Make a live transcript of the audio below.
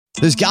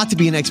There's got to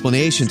be an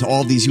explanation to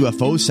all of these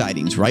UFO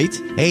sightings, right?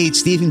 Hey,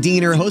 it's Stephen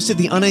Diener, host of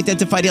the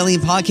Unidentified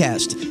Alien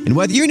Podcast. And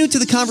whether you're new to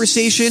the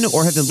conversation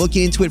or have been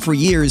looking into it for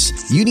years,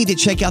 you need to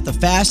check out the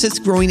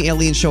fastest growing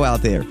alien show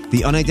out there,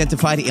 the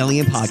Unidentified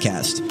Alien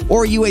Podcast,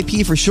 or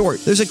UAP for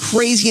short. There's a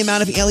crazy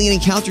amount of alien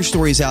encounter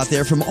stories out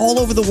there from all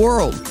over the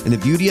world. And the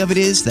beauty of it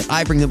is that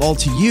I bring them all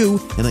to you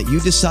and let you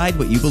decide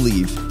what you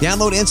believe.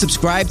 Download and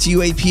subscribe to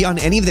UAP on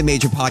any of the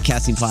major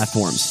podcasting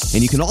platforms.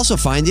 And you can also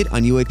find it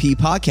on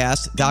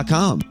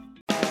UAPpodcast.com.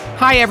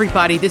 Hi,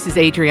 everybody. This is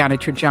Adriana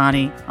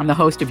Trajani. I'm the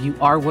host of You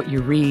Are What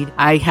You Read.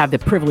 I have the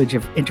privilege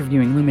of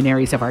interviewing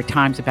luminaries of our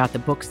times about the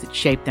books that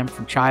shaped them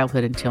from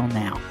childhood until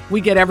now.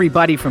 We get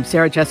everybody from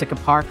Sarah Jessica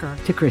Parker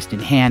to Kristen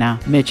Hanna,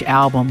 Mitch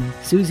Albom,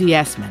 Susie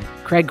Essman,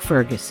 Craig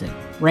Ferguson,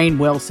 Rainn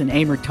Wilson,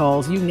 Amor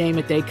Tolls, you name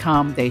it, they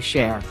come, they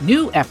share.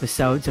 New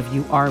episodes of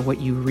You Are What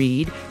You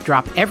Read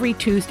drop every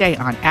Tuesday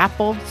on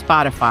Apple,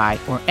 Spotify,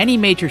 or any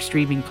major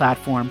streaming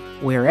platform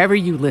wherever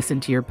you listen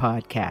to your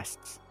podcasts.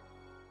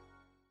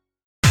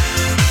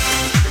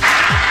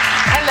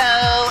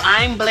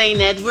 I'm Blaine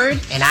Edward.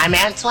 And I'm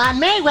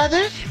Antoine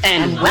Mayweather.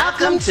 And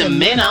welcome to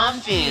Men on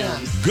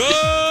Films.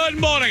 Good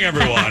morning,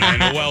 everyone,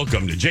 and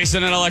welcome to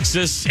Jason and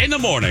Alexis in the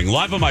Morning,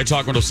 live on My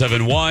Talk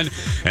 1071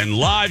 and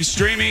live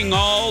streaming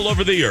all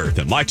over the earth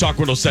at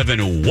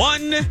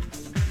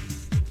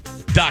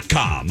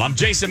MyTalk1071.com. I'm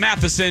Jason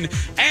Matheson,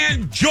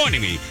 and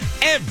joining me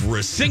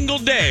every single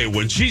day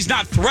when she's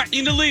not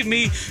threatening to leave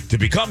me to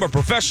become a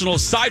professional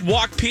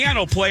sidewalk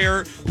piano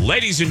player,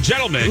 ladies and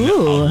gentlemen,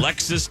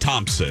 Alexis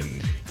Thompson.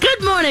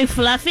 Good morning,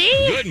 Fluffy.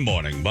 Good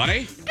morning,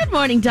 Bunny. Good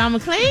morning, Don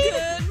McLean.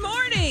 Good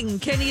morning.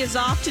 Kenny is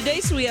off today,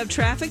 so we have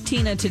Traffic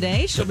Tina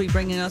today. She'll be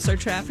bringing us our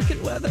traffic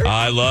and weather.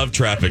 I love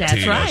Traffic That's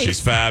Tina. right.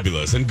 She's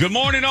fabulous. And good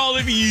morning, all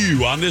of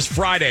you, on this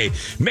Friday,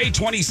 May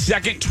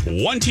 22nd,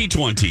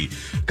 2020.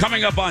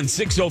 Coming up on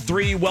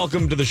 6:03,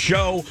 welcome to the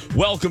show.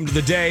 Welcome to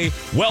the day.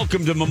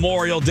 Welcome to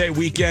Memorial Day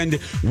weekend.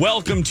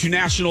 Welcome to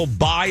National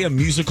Buy a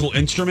Musical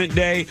Instrument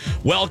Day.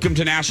 Welcome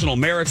to National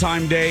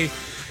Maritime Day.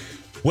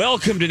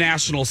 Welcome to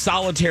National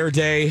Solitaire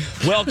Day.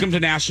 Welcome to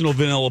National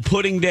Vanilla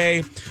Pudding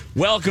Day.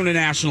 Welcome to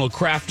National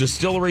Craft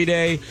Distillery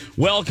Day.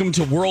 Welcome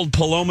to World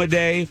Paloma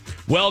Day.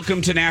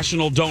 Welcome to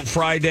National Don't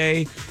Fry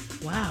Day.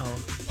 Wow.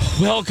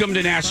 Welcome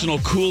to National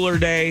Cooler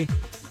Day.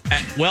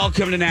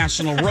 Welcome to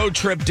National Road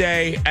Trip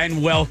Day.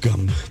 And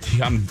welcome.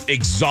 I'm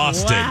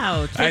exhausted.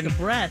 Wow. Take a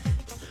breath.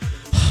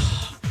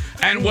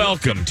 And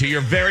welcome to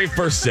your very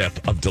first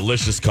sip of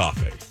delicious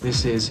coffee.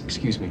 This is,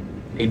 excuse me,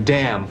 a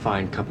damn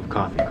fine cup of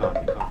coffee.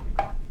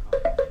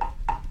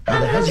 How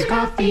the hell's your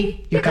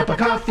coffee? Your cup of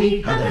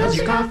coffee? How the hell's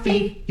your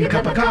coffee? Your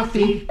cup of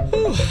coffee?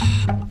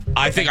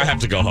 I think I have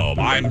to go home.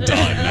 I'm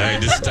done. I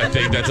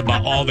think that's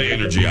about all the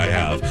energy I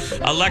have.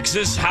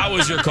 Alexis, how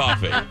is your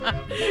coffee?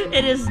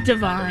 It is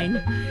divine.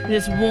 It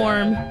is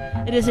warm.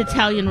 It is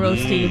Italian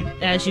roasty,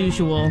 as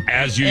usual.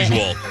 As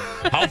usual.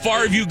 How far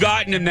have you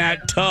gotten in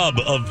that tub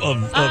of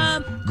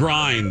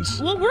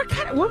grinds? Well, we're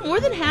more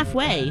than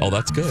halfway. Oh,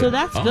 that's good. So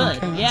that's good.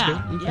 Okay, Yeah,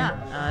 that's good.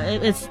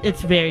 yeah.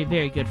 It's very,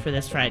 very good for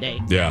this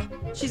Friday. Yeah.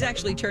 She's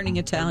actually turning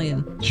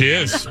Italian. She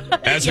is.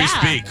 As we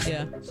speak.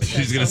 Yeah.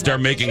 She's going to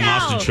start making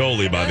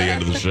mostaccioli by the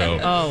end of the show.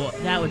 Oh,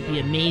 that would be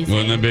amazing.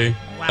 Wouldn't it be?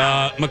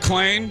 Wow.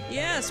 McLean?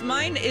 Yes,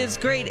 mine is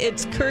great.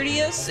 It's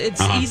courteous, it's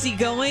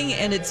easygoing,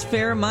 and it's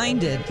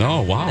fair-minded.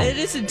 Oh, wow. It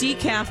is a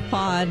decaf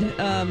pod.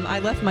 I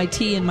left my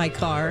tea in my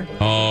car.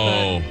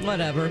 Oh. But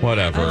whatever.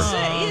 Whatever.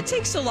 It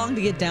takes so long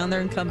to get down there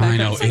and come back. I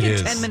know, It's like it a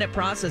is. 10-minute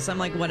process. I'm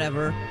like,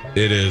 whatever.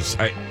 It is.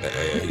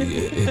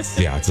 It's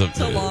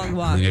a long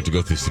walk. You have to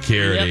go through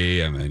security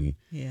and then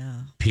Yeah.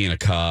 pee in a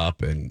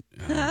cup and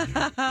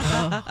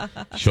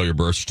show your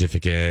birth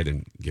certificate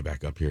and get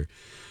back up here.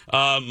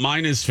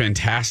 Mine is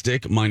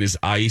fantastic. Mine is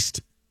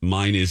iced.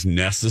 Mine is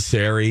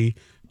necessary.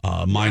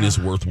 Mine is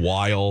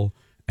worthwhile.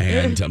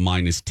 And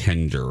mine is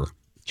tender.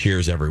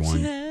 Cheers,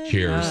 everyone.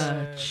 Cheers.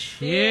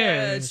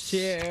 Cheers.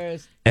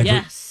 Cheers.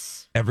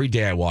 Every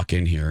day I walk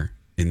in here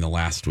in the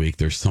last week,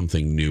 there's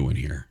something new in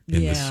here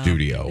in the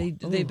studio.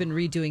 They've been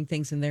redoing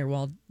things in there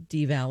while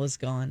D-Val is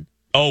gone.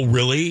 Oh,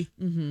 really?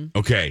 Mm-hmm.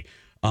 Okay.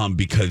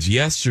 Because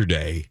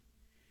yesterday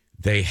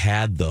they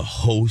had the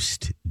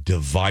host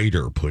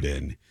divider put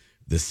in,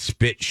 the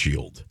spit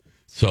shield.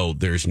 So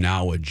there's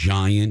now a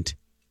giant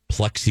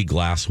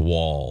plexiglass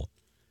wall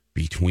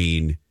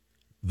between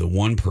the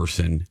one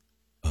person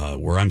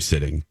where I'm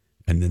sitting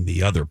and then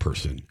the other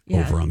person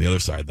over on the other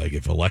side. Like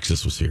if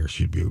Alexis was here,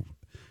 she'd be,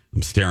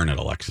 I'm staring at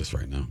Alexis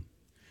right now.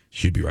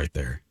 She'd be right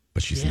there,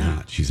 but she's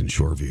not. She's in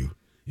Shoreview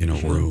in a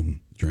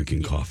room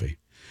drinking coffee.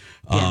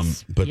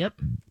 But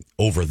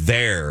over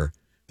there,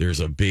 there's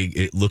a big,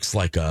 it looks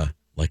like a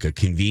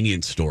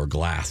convenience store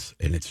glass,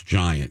 and it's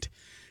giant.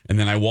 And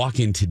then I walk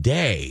in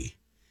today,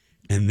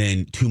 and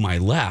then to my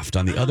left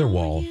on the other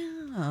wall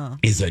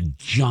is a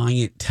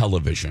giant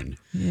television.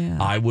 Yeah.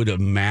 I would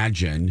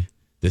imagine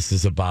this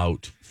is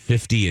about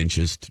 50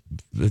 inches.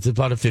 It's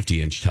about a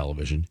 50-inch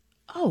television.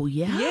 Oh,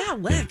 yeah? Yeah,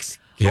 Lex.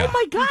 Yeah. Oh,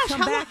 my gosh.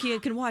 Come back, you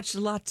can watch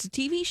lots of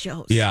TV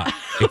shows. Yeah,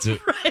 it's a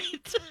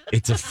Right.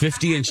 it's a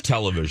 50-inch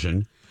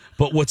television.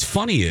 But what's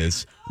funny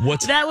is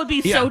That would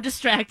be Yeah. so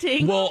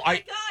distracting. well, Oh my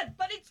God,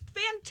 but it's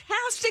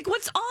fantastic.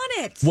 What's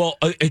on it?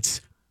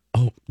 it's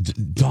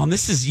Dawn.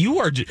 This is you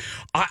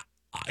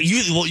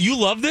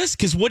love this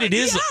because what it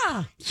is.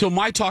 Yeah. So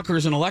my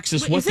talkers and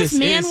Alexis, Wait, what is this this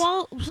man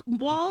is?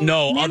 wall?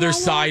 No, Man other wall?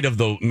 side of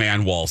the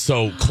man wall.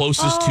 So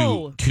closest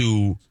Oh.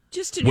 to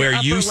Just in where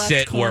your you upper left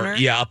sit. corner.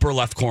 Upper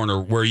left corner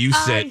where you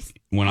sit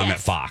when I'm at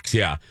yes. Fox.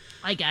 Yeah.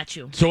 I got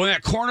you. So in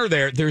that corner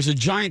there's a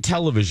giant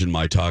television,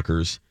 my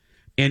talkers,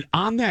 and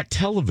on that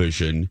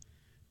television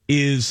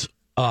is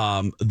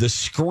the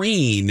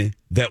screen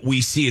that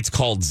we see. It's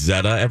called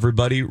Zeta.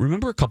 Everybody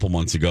remember a couple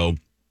months ago.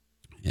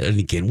 And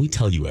again, we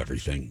tell you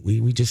everything.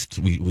 We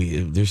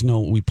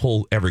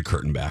pull every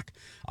curtain back.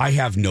 I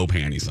have no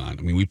panties on.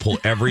 I mean, we pull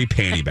every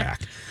panty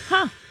back.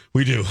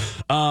 We do.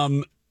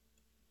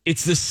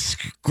 It's the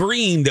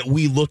screen that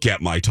we look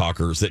at, my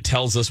talkers, that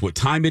tells us what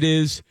time it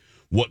is,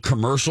 what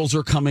commercials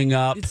are coming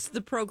up. It's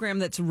the program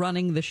that's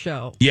running the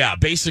show. Yeah,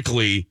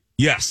 basically,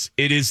 yes,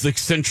 it is the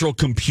central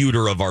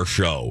computer of our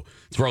show.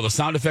 It's where all the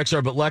sound effects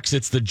are. But Lex,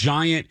 it's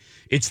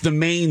the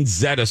main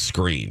Zeta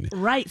screen.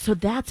 Right, so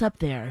that's up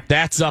there.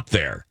 That's up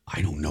there.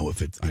 I don't know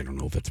if it's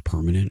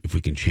permanent. If we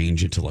can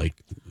change it to like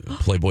a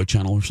Playboy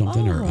channel or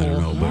something, or I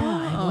don't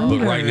know.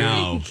 But right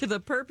now,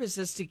 The purpose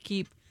is to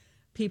keep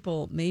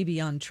people maybe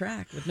on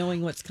track with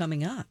knowing what's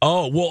coming up.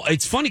 oh well,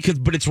 it's funny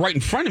but it's right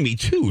in front of me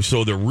too.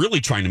 So they're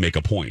really trying to make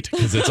a point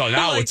because it's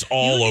now Like, it's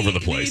all you over the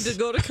need place. to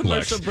go to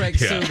commercial Lex.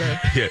 break Yeah. sooner.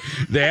 Yeah,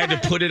 they had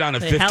to put it on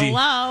a Say 50.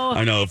 hello.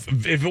 I know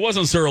if it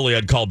wasn't Surly,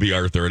 I'd call B.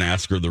 Arthur and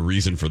ask her the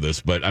reason for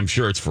this. But I'm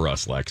sure it's for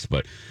us, Lex.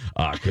 But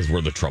because we're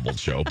the troubled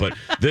show. But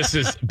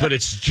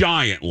it's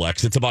giant,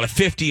 Lex. It's about a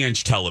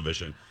 50-inch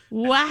television.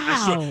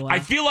 Wow. I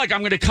feel like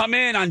I'm going to come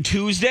in on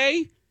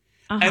Tuesday.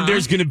 And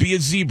there's going to be a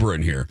zebra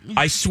in here.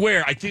 I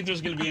swear. I think there's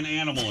going to be an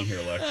animal in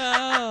here, Lex.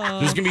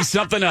 There's going to be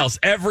something else.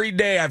 Every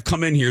day I've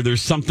come in here,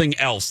 there's something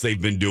else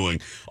they've been doing.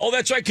 Oh,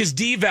 that's right, because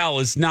D-Val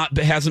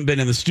hasn't been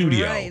in the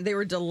studio. Right. They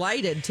were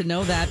delighted to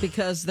know that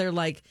because they're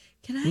like,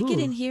 can I get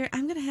in here?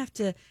 I'm going to have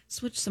to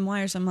switch some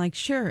wires. I'm like,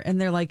 sure.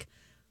 And they're like,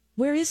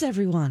 where is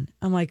everyone?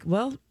 I'm like,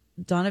 well,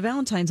 Donna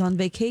Valentine's on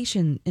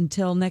vacation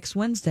until next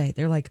Wednesday.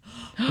 They're like,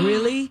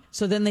 really?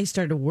 So then they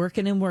started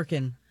working and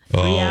working.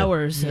 3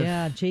 hours.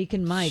 Yeah, Jake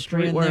and Mike were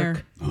straight in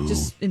work. there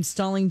just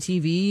installing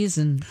TVs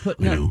and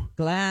putting I know. up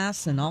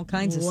glass and all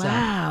kinds of stuff.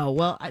 Wow.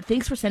 Well,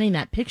 thanks for sending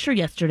that picture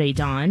yesterday,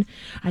 Dawn.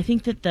 I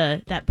think that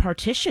that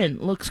partition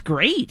looks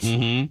great.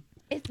 Mm-hmm.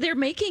 They're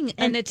making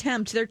an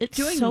attempt. They're it's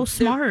doing so they're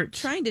smart.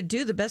 trying to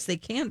do the best they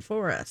can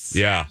for us.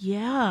 Yeah.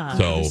 Yeah.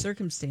 So- The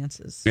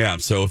circumstances. Yeah,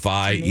 so if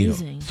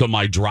amazing. so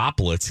my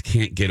droplets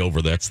can't get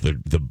over that's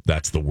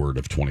the word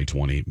of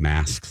 2020,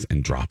 masks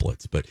and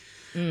droplets. But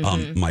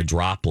my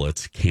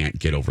droplets can't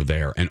get over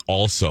there. And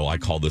also I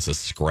call this a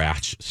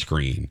scratch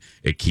screen.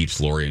 It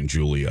keeps Lori and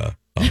Julia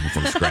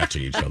from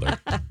scratching each other.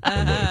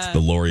 It's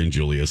the Lori and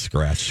Julia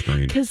scratch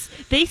screen. Because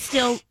they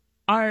still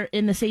are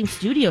in the same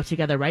studio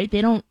together, right? They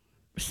don't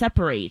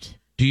separate.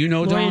 Do you know,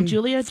 Lori Dawn? and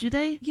Julia, do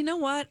they? You know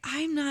what?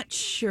 I'm not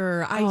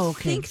sure. I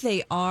okay. think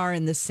they are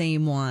in the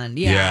same one.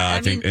 Yeah,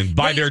 I think, and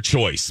by their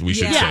choice, we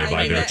should yeah, say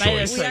by their by their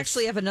choice. We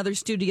actually have another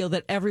studio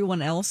that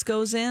everyone else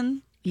goes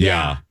in.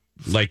 Yeah.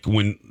 Like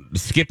when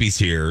Skippy's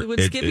here. When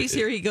Skippy's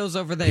here, he goes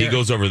over there. He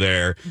goes over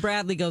there.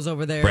 Bradley goes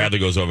over there. Bradley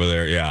goes over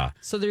there. Yeah.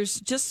 So there's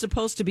just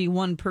supposed to be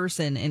one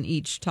person in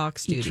each talk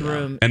studio. Each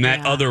room. And that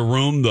Yeah. other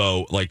room,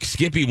 though, like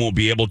Skippy won't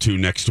be able to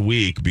next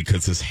week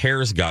because his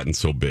hair's gotten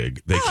so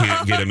big. They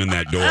can't get him in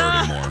that door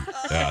anymore.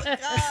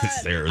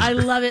 His hair is I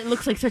love it. It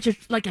looks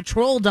like a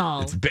troll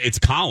doll. It's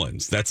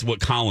Collins. That's what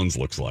Collins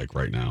looks like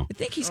right now. I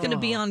think he's going to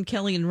be on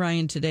Kelly and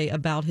Ryan today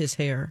about his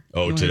hair.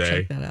 Oh, You wanna today?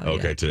 Check that out.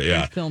 Okay, today,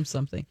 yeah. He filmed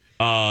something.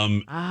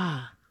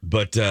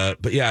 But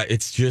yeah,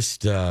 it's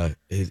just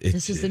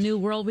This is the new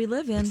world we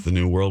live in. It's the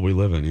new world we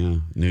live in. Yeah,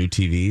 new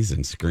TVs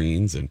and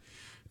screens, and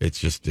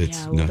it's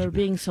Yeah, well, they're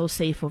being so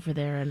safe over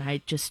there, and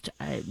I'm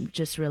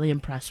just really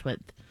impressed with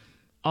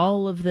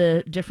all of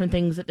the different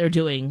things that they're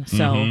doing.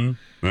 So,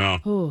 Yeah.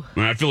 Ooh.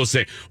 I feel the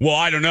same. Well,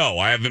 I don't know.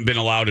 I haven't been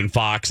allowed in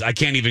Fox. I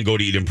can't even go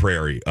to Eden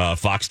Prairie.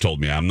 Fox told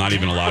me I'm not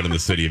even allowed in the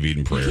city of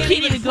Eden Prairie. You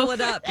can't even pull it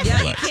up.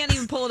 Yeah, you can't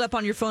even pull it up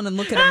on your phone and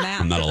look at a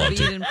map. I'm not allowed of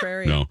to. Eden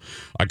Prairie. No.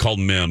 I called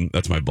Mim.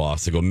 That's my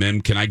boss. I go, Mim,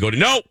 can I go to...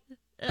 No!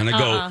 And I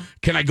go,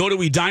 can I go to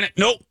Edina?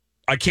 Nope.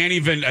 I can't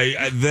even...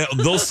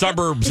 those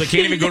suburbs. I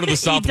can't even go to the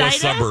southwest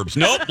Edina? suburbs.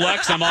 Nope,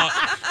 Lex, I'm out.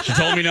 She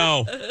told me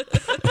no.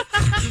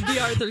 B.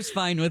 Arthur's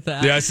fine with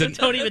that. Yeah, I said,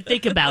 don't even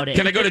think about it.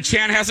 can I go to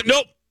Chanhassen?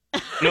 Nope.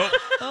 Nope.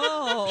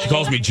 Oh. She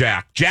calls me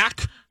Jack.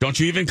 Jack, don't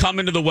you even come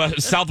into the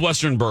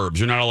southwestern burbs.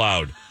 You're not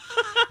allowed.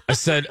 I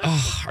said,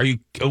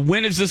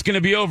 when is this going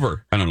to be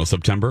over? I don't know,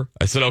 September?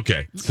 I said,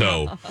 okay.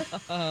 So,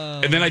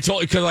 and then I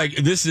told, because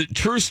this is a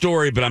true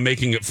story, but I'm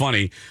making it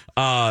funny.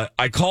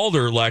 I called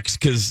her, Lex,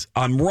 because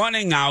I'm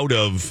running out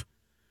of,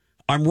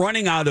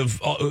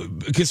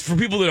 because for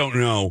people that don't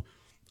know,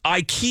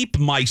 I keep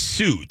my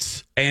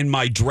suits and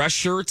my dress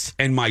shirts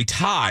and my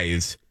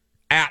ties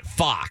at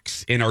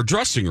Fox in our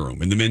dressing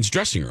room, in the men's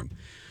dressing room.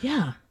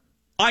 Yeah.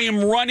 I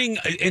am running,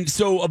 and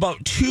so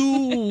about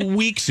 2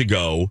 weeks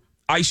ago,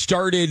 I used to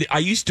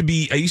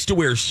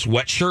wear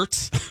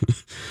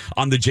sweatshirts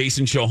on the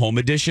Jason Show Home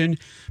Edition,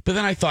 but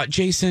then I thought,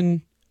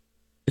 Jason,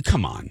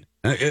 come on,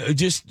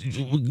 just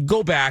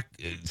go back,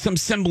 some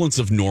semblance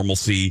of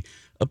normalcy,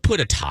 put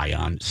a tie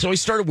on. So I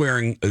started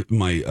wearing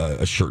my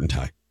a shirt and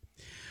tie.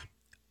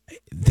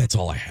 That's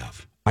all I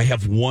have. I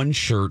have one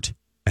shirt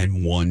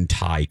and one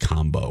tie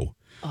combo.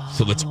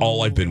 So that's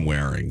all I've been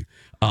wearing.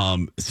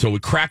 So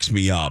it cracks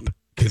me up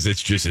because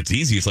it's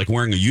easy. It's like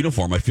wearing a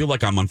uniform. I feel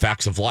like I'm on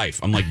Facts of Life.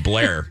 I'm like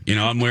Blair,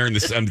 I'm wearing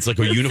this. It's like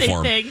a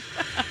uniform.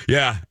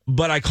 Yeah.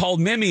 But I called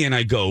Mimi and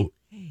I go,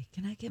 hey,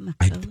 can I get my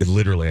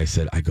I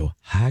said,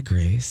 hi,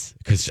 Grace.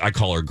 Because I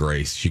call her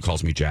Grace. She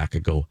calls me Jack. I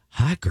go,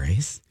 hi,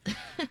 Grace.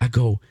 I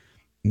go,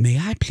 may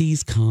I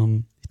please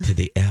come to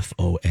the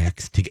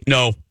FOX to get...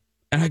 No.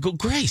 And I go,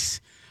 Grace.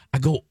 I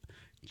go,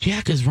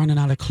 Jack is running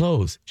out of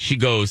clothes. She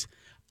goes,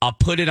 I'll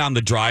put it on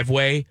the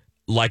driveway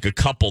like a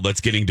couple that's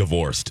getting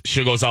divorced.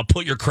 She goes, I'll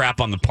put your crap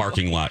on the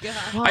parking lot.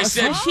 Well, I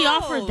said, she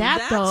offered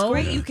that, that's though.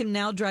 great. You can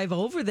now drive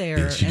over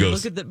there and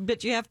look at the...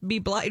 But you have to be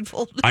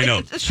blindfolded. I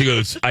know. She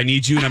goes, I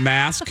need you in a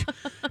mask.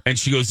 And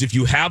she goes, if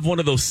you have one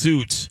of those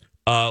suits...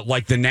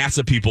 like the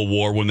NASA people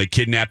wore when they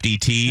kidnapped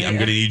E.T., I'm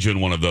going to need you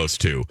in one of those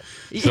too.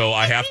 So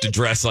I have to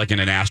dress like in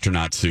an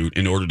astronaut suit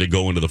in order to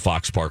go into the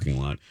Fox parking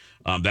lot.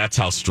 That's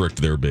how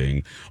strict they're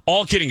being.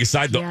 All kidding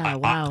aside, though,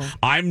 wow.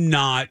 I'm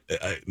not...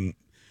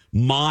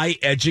 my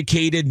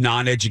educated,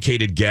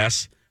 non-educated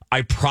guess,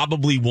 I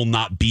probably will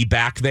not be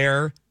back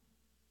there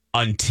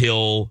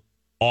until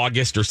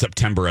August or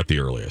September at the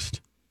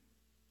earliest.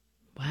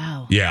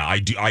 Wow. Yeah,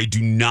 I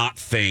do not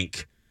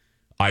think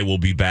I will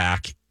be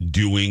back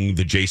doing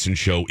the Jason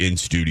Show in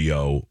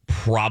studio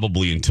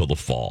probably until the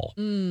fall.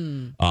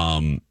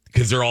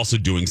 Because they're also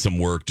doing some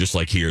work, just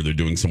like here. They're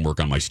doing some work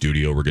on my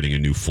studio. We're getting a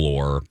new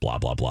floor, blah,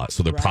 blah, blah.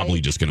 So they're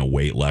probably just going to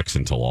wait, Lex,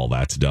 until all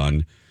that's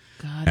done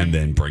and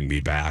then bring me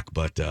back.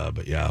 But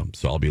yeah,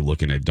 so I'll be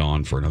looking at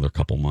Dawn for another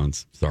couple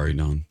months. Sorry,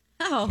 Dawn.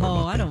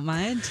 Oh, I don't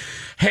mind.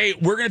 Hey,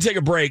 we're going to take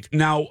a break.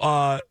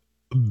 Now,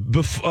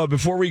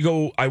 before we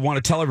go, I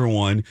want to tell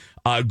everyone,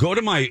 go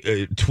to my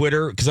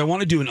Twitter because I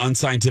want to do an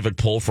unscientific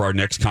poll for our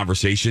next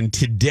conversation.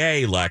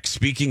 Today, Lex,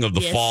 speaking of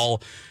the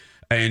fall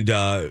and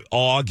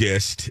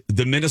August,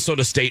 the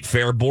Minnesota State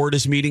Fair Board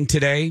is meeting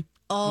today.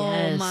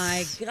 Oh,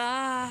 my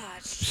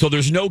gosh. So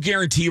there's no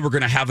guarantee we're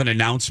going to have an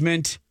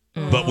announcement,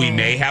 but we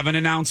may have an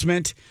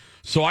announcement.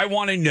 So I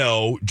want to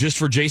know, just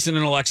for Jason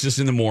and Alexis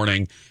in the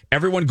morning,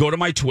 everyone go to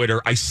my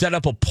Twitter. I set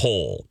up a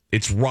poll.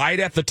 It's right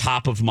at the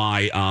top of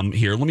my,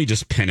 here, let me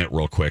just pin it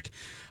real quick.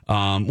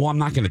 Well, I'm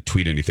not going to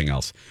tweet anything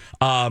else.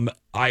 I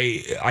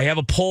have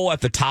a poll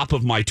at the top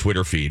of my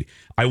Twitter feed.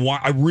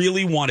 I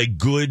really want a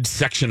good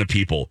section of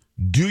people.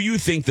 Do you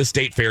think the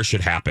state fair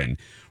should happen?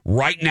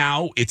 Right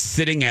now, it's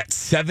sitting at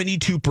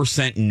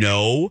 72%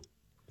 no,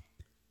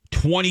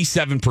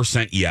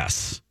 27%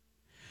 yes.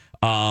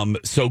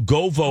 So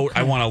go vote.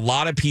 Okay. I want a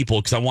lot of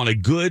people because I want a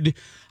good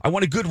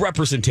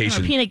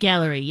representation. Or peanut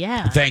gallery,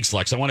 yeah. Thanks,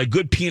 Lex. I want a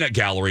good peanut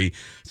gallery.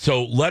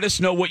 So let us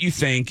know what you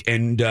think,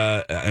 and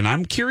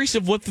I'm curious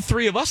of what the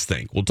three of us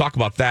think. We'll talk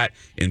about that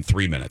in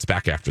 3 minutes.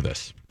 Back after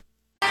this.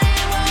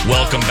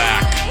 Welcome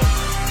back.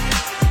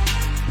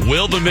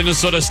 Will the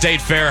Minnesota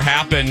State Fair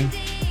happen?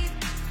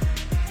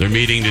 They're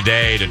meeting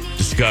today to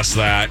discuss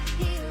that.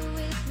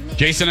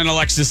 Jason and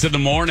Alexis in the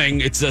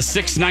morning. It's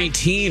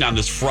 6:19 on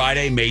this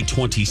Friday, May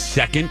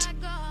 22nd,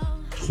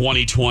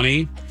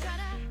 2020.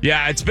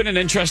 Yeah, it's been an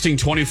interesting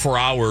 24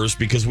 hours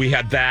because we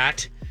had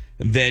that.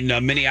 Then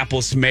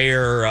Minneapolis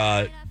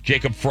Mayor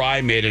Jacob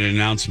Frey made an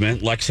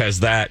announcement. Lex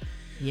has that.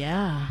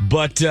 Yeah.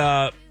 But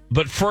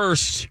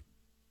first,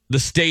 the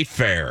State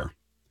Fair.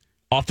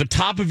 Off the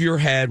top of your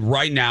head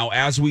right now,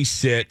 as we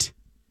sit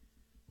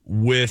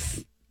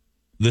with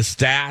the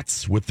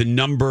stats, with the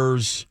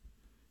numbers,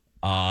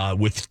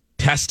 with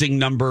testing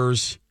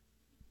numbers,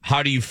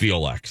 how do you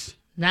feel, Lex?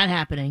 Not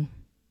happening.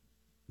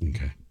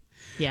 Okay.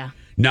 Yeah.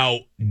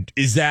 Now,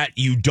 is that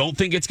you don't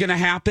think it's going to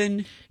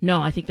happen?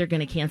 No, I think they're going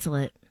to cancel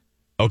it.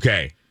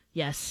 Okay.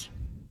 Yes.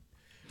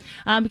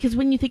 Because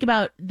when you think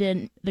about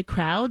the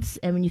crowds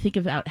and when you think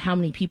about how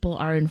many people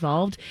are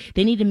involved,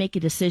 they need to make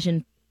a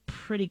decision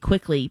pretty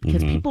quickly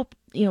because people,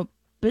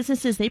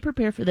 businesses, they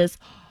prepare for this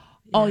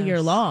all year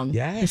long.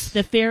 Yes.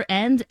 The fair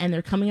ends and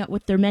they're coming up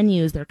with their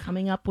menus. They're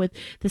coming up with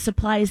the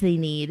supplies they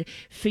need,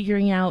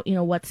 figuring out,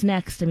 what's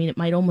next. I mean, it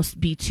might almost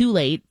be too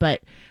late,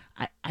 but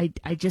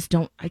I just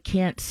I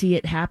can't see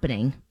it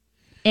happening.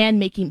 And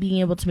being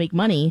able to make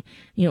money,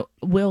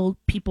 will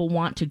people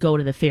want to go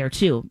to the fair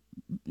too?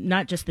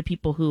 Not just the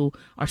people who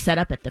are set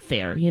up at the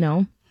fair,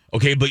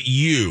 Okay, but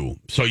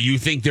so you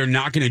think they're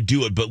not going to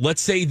do it, but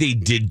let's say they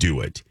did do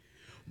it.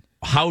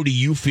 How do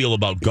you feel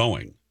about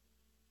going?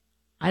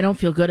 I don't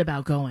feel good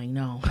about going,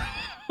 no.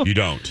 You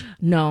don't?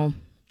 No.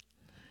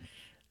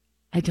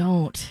 I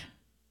don't.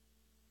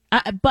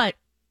 But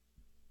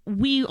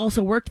we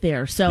also work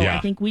there, so Yeah. I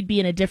think we'd be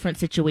in a different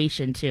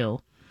situation too.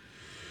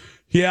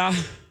 Yeah.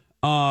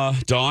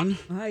 Dawn?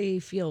 I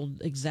feel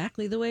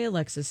exactly the way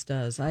Alexis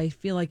does. I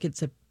feel like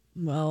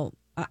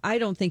I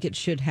don't think it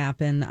should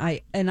happen.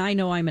 I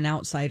know I'm an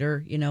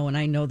outsider, and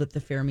I know that the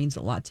fair means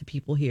a lot to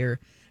people here,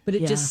 but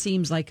it just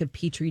seems like a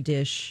petri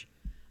dish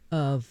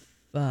of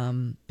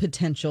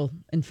potential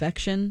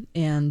infection.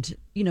 And,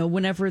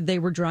 whenever they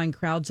were drawing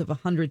crowds of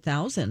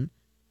 100,000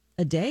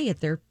 a day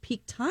at their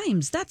peak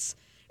times,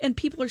 and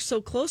people are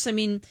so close. I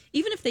mean,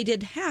 even if they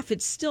did half,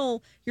 it's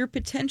still, you're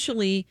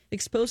potentially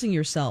exposing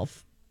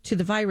yourself to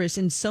the virus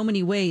in so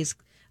many ways.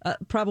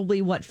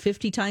 Probably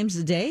 50 times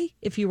a day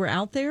if you were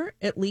out there,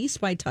 at least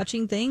by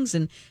touching things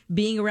and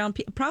being around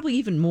people, probably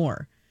even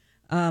more.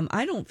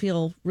 I don't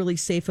feel really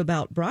safe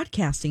about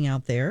broadcasting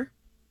out there.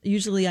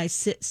 Usually I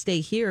stay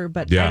here,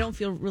 but I don't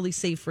feel really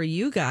safe for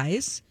you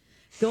guys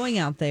going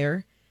out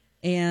there.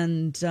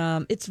 And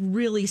it's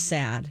really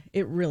sad.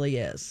 It really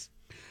is.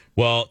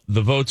 Well,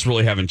 the votes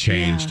really haven't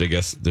changed. Yeah. I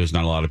guess there's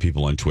not a lot of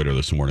people on Twitter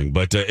this morning,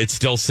 but it's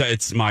still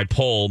it's my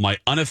poll, my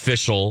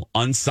unofficial,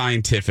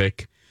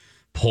 unscientific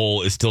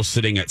poll is still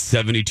sitting at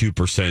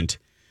 72%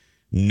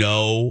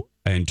 no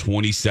and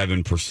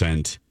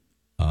 27%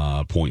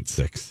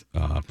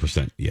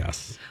 0.6%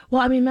 yes.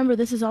 Well, I mean, remember,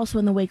 this is also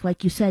in the wake,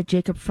 like you said,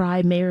 Jacob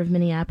Frey, mayor of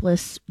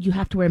Minneapolis. You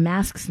have to wear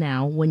masks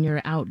now when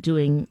you're out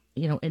doing,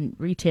 in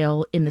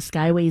retail, in the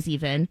skyways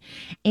even.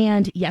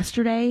 And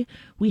yesterday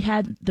we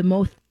had the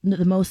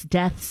most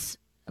deaths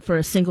for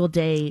a single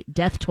day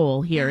death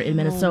toll here in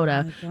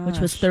Minnesota, which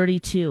was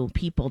 32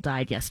 people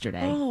died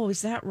yesterday. Oh,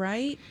 is that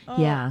right?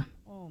 Oh. Yeah.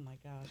 Oh my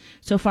God.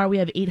 So far we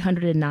have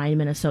 809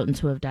 Minnesotans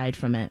who have died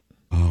from it.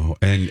 Oh,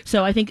 and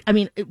so I think,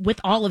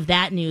 with all of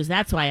that news,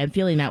 that's why I'm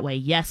feeling that way.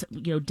 Yes,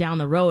 down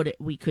the road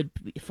we could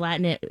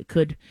flatten it,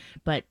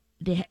 but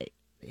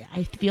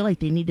I feel like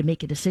they need to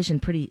make a decision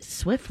pretty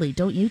swiftly,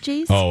 don't you,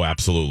 Jace? Oh,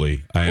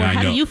 absolutely.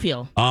 How do you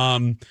feel?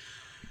 I'm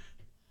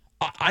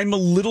a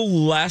little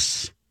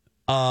less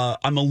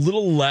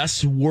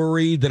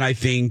worried than I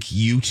think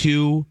you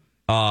two,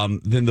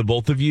 than the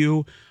both of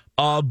you.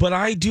 But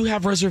I do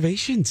have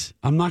reservations.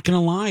 I'm not going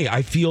to lie.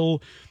 I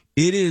feel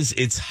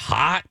it's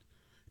hot.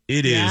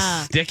 It is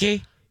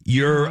sticky.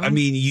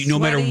 No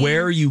matter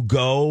where you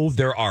go,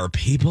 there are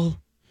people.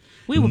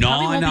 We will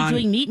probably won't be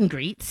doing meet and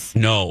greets.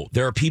 No,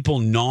 there are people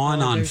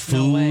gnawing on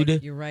food. No way.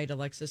 You're right,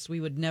 Alexis.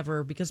 We would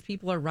never, because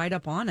people are right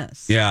up on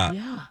us.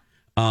 Yeah.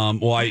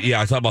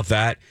 I thought about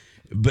that,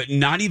 but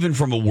not even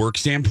from a work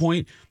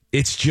standpoint.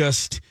 It's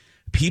just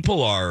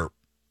people are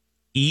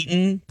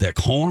eating their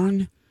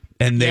corn.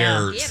 And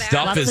their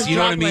stuff is, you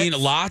know what I mean?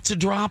 Lots of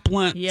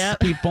droplets.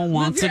 Yep. People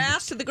want Move your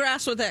ass to the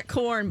grass with that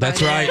corn.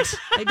 That's right.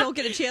 I don't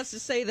get a chance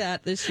to say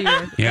that this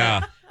year.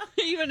 Yeah.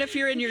 Even if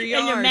you're in your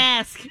yard. In your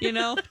mask.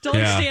 Don't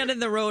stand in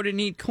the road and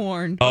eat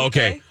corn.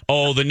 Okay.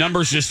 Oh, the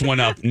numbers just went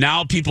up.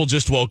 Now people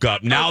just woke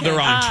up. Now they're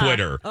on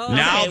Twitter.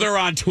 Now they're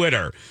on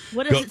Twitter.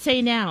 What does it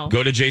say now?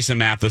 Go to Jason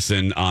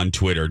Matheson on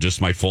Twitter.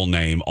 Just my full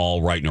name,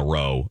 all right in a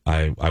row.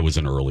 I was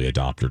an early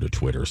adopter to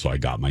Twitter, so I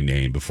got my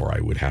name before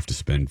I would have to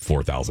spend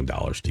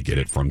 $4,000 to get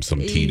it from some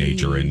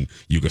teenager in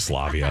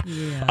Yugoslavia.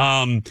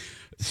 Yeah.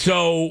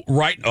 So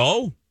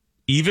the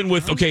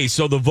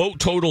vote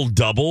total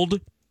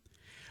doubled.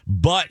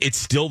 But it's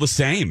still the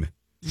same.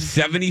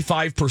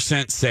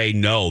 75% say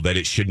no, that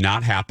it should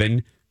not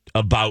happen,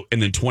 and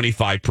then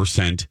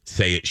 25%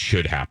 say it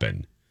should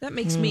happen. That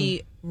makes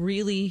me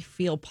really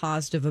feel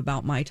positive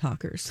about my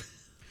talkers.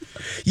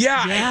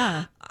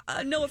 Yeah.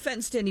 No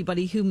offense to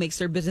anybody who makes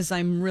their business.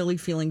 I'm really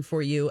feeling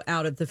for you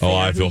out at the fair. Oh,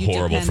 I feel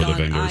horrible for the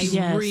vendors.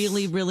 I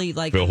really, really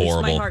feel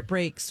horrible. My heart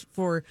breaks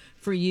for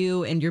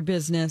you and your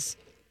business.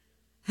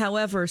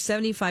 However,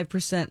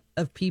 75%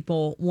 of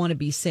people want to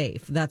be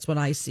safe. That's what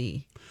I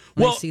see.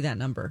 I see that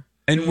number.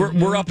 And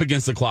we're up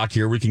against the clock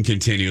here. We can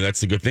continue.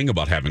 That's the good thing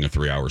about having a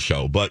 3-hour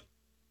show. But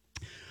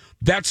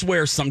that's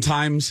where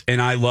sometimes,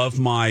 and I love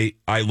my,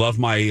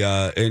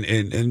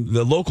 and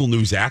the local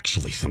news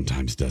actually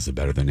sometimes does it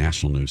better than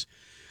national news.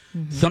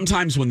 Mm-hmm.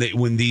 Sometimes when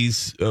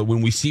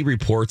we see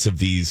reports of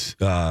these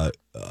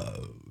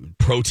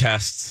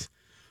protests,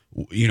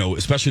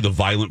 especially the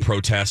violent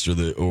protests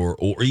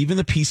or even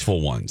the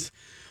peaceful ones,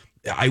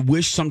 I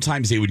wish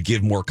sometimes they would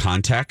give more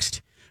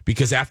context.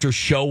 Because after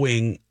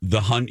showing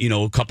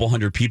a couple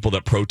hundred people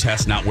that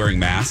protest not wearing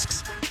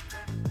masks,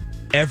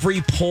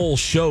 every poll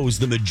shows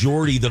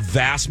the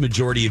vast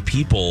majority of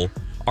people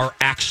are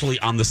actually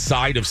on the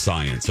side of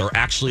science, are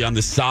actually on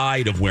the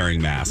side of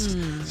wearing masks.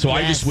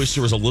 I just wish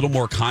there was a little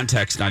more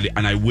context,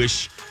 and I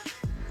wish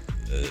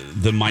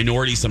the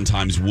minority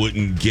sometimes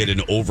wouldn't get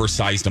an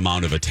oversized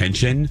amount of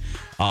attention.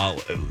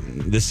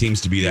 This seems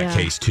to be that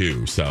case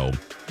too. So.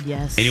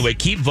 Yes. Anyway,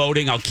 keep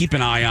voting. I'll keep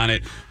an eye on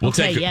it. We'll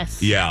keep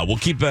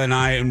an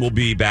eye, and we'll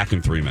be back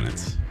in 3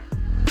 minutes.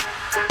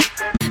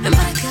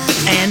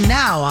 And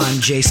now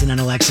on Jason and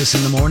Alexis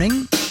in the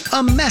Morning,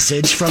 a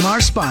message from our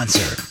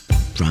sponsor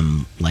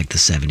from like the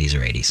 70s or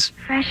 80s.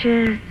 Fresh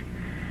is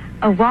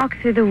a walk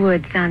through the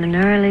woods on an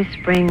early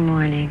spring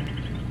morning.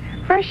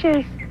 Fresh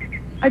is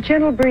a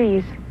gentle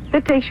breeze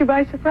that takes you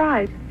by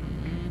surprise.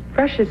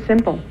 Fresh is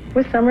simple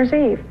with Summer's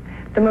Eve.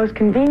 the most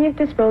convenient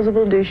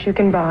disposable douche you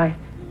can buy.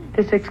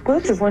 This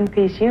exclusive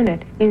one-piece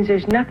unit means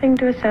there's nothing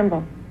to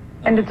assemble.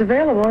 And it's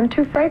available in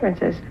 2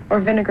 fragrances, or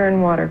vinegar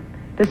and water,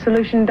 the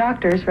solution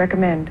doctors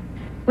recommend.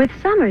 With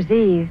Summer's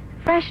Eve,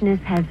 freshness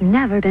has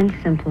never been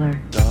simpler.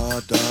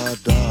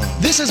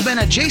 This has been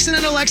a Jason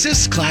and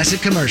Alexis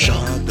classic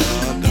commercial.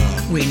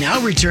 We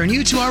now return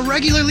you to our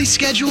regularly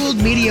scheduled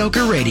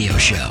mediocre radio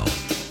show.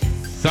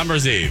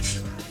 Summer's Eve,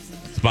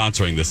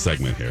 sponsoring this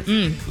segment here.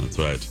 That's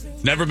right.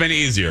 It's never been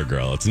easier,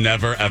 girl. It's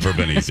never, ever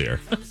been easier.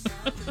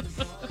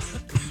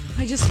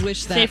 I just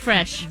wish that Stay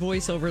fresh.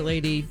 voiceover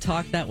lady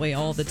talked that way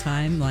all the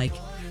time. Like,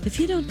 if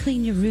you don't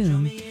clean your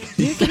room,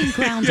 you're getting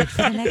grounded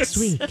for the next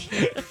week.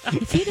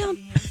 If you don't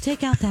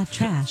take out that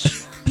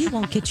trash, you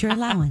won't get your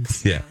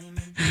allowance. Yeah.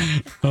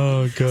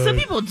 Oh, God. Some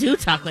people do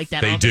talk like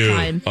that They all do. the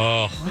time.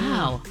 Oh.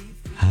 Wow.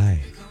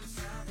 Hi.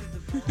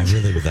 I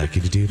really would like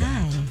you to do that.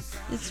 Hi,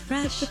 it's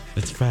fresh.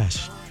 It's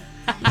fresh.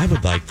 I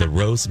would like the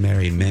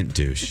rosemary mint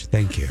douche.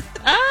 Thank you.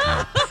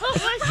 Oh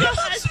my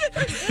gosh.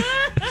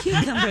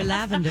 Cucumber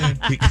lavender.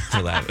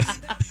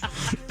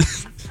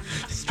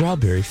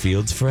 Strawberry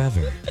Fields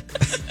Forever.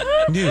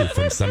 New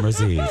from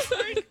Summer's Eve.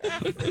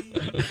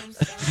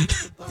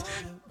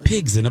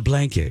 Pigs in a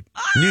Blanket.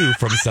 New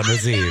from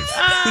Summer's Eve.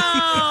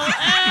 Oh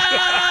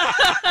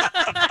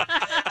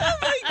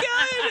my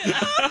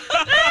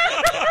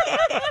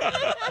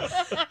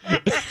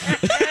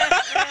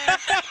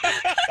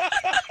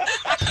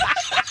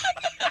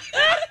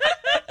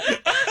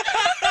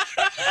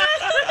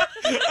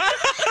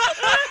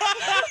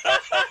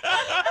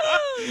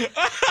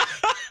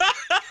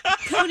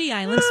Coney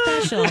Island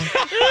special.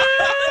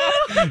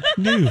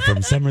 New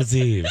from Summer's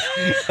Eve.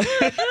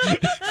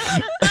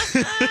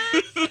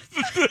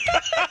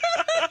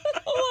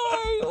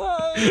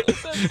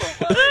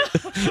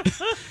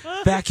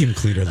 Vacuum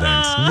cleaner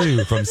lens.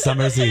 New from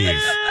Summer's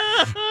Eve.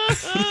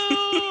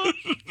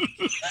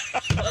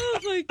 Oh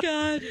my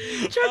God.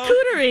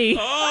 Charcuterie.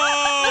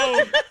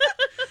 Oh!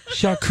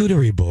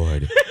 Charcuterie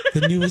board.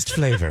 The newest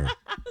flavor.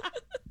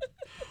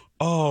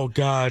 Oh,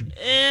 God.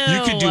 Ew.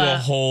 You could do a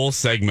whole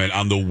segment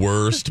on the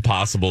worst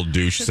possible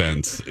douche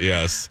scents.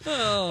 Yes.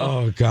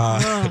 Oh,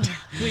 God.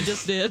 We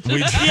just did. We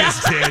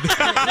just did.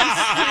 3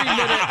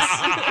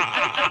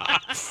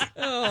 minutes.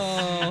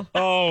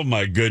 Oh,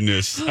 my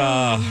goodness.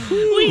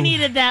 We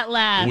needed that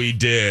laugh. We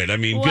did. I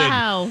mean,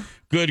 wow.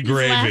 good These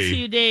gravy. last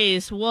few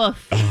days.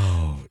 Woof.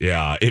 Oh,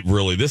 yeah. It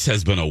really, this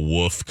has been a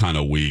woof kind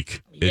of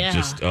week. It Yeah.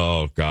 just,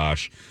 oh,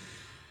 gosh.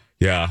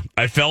 Yeah.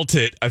 I felt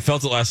it.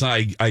 Last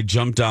night. I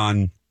jumped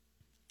on.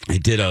 I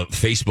did a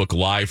Facebook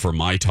Live for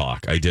My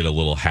Talk. I did a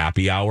little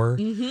happy hour.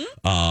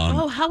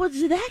 Oh, how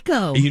did that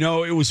go? You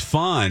know, it was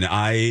fun.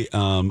 I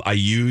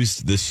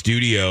used the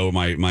studio,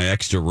 my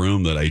extra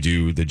room that I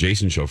do the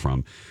Jason Show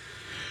from.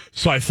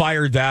 So I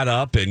fired that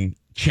up and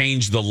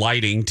changed the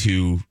lighting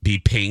to be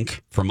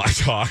pink for My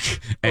Talk.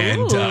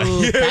 And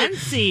Ooh,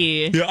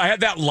 fancy. Yeah, I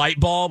had that light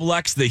bulb,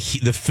 Lex, the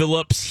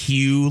Philips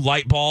Hue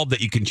light bulb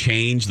that you can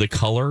change the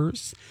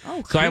colors.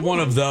 Oh, cool. So I have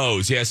one of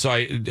those. Yeah, so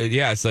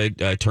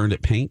I turned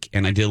it pink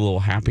and I did a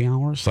little happy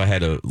hour. So I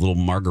had a little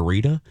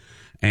margarita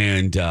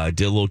and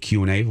did a little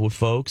Q&A with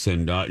folks.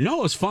 And no,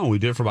 it was fun. We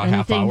did it for about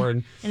half hour.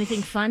 And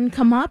anything fun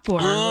come up? Or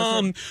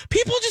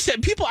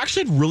people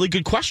actually had really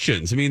good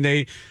questions. I mean,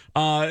 they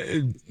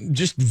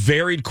just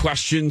varied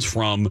questions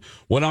from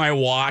what am I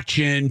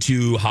watching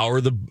to how are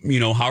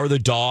the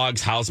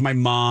dogs? How's my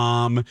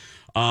mom?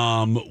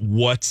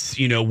 What's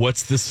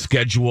the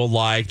schedule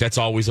like? That's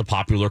always a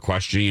popular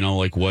question,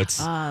 like what's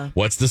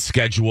the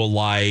schedule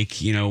like?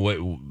 What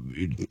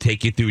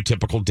take you through a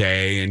typical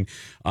day.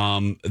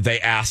 And they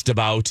asked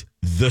about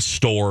the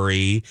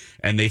story,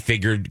 and they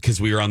figured because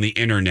we were on the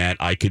internet,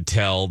 I could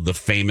tell the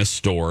famous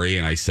story.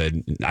 And I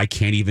said, I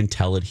can't even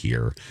tell it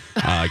here.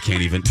 I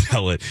can't even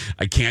tell it.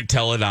 I can't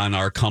tell it on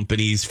our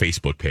company's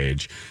Facebook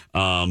page.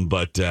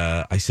 But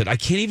I said, I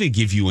can't even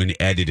give you an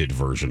edited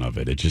version of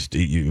it.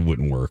 It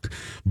wouldn't work.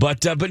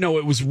 But no,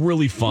 it was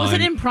really fun. Was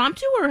it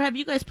impromptu, or have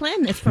you guys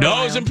planned this for a No,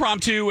 while? it was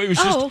impromptu. It was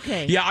just,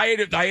 okay. Yeah,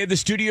 I had the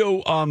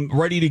studio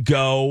ready to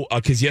go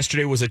because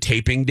yesterday was a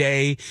taping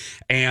day,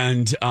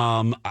 and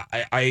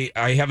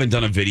I haven't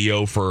done a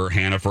video for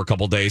Hannah for a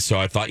couple days, so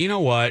I thought, you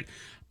know what?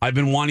 I've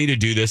been wanting to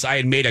do this. I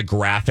had made a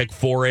graphic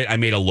for it. I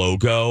made a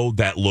logo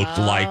that looked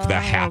like the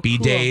Happy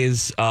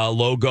Days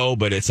logo,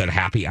 but it said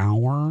Happy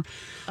Hour.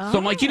 So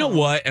I'm like, you know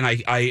what? And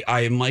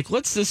I'm like,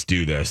 let's just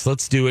do this.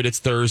 Let's do it. It's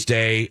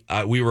Thursday.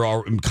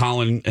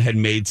 Colin had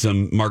made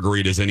some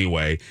margaritas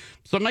anyway.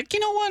 So I'm like, you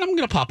know what? I'm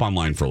going to pop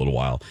online for a little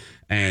while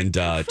and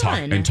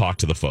talk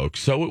to the folks.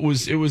 So it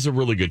was a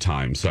really good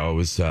time. So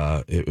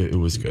it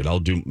was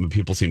good.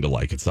 People seem to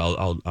like it.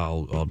 So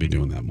I'll be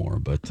doing that more.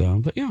 But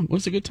yeah, it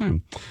was a good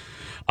time.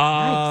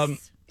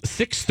 Nice.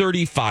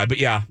 6:35. But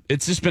yeah,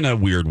 it's just been a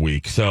weird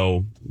week.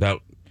 So that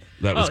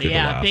was good to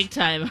laugh. Big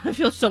time. I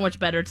feel so much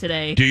better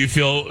today. Do you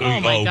feel? Oh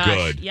my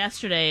gosh! Good.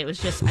 Yesterday it was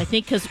just. I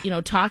think because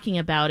talking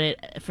about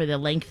it for the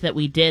length that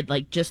we did,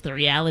 like just the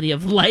reality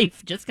of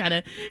life just kind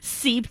of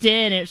seeped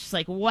in. It's just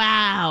like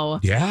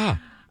wow. Yeah.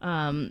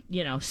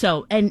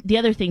 So, and the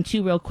other thing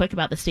too, real quick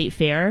about the state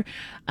fair,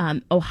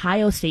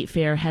 Ohio State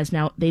Fair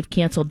they've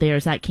canceled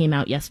theirs. That came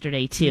out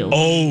yesterday too.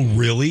 Oh,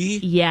 really?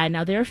 Yeah.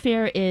 Now their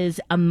fair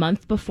is a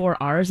month before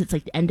ours. It's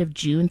like the end of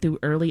June through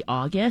early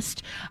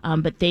August.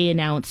 But they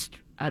announced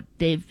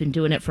they've been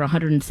doing it for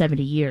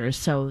 170 years.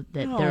 So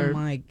that oh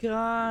my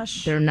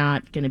gosh, they're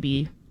not going to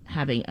be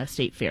having a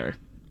state fair.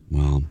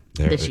 Well,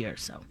 this year.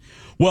 So,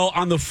 well,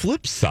 on the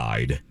flip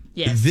side,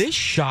 this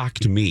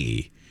shocked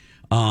me.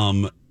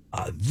 I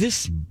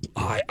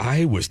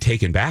was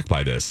taken back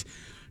by this.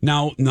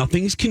 Now,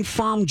 nothing's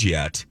confirmed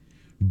yet,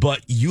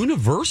 but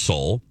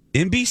NBC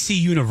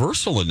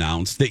Universal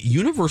announced that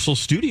Universal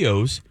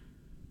Studios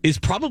is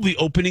probably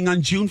opening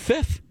on June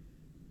 5th.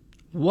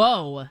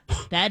 Whoa,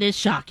 that is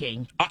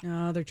shocking.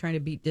 They're trying to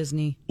beat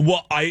Disney.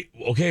 Well,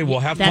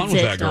 have fun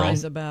with that, girl.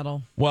 It's a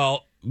battle.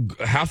 Well,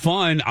 have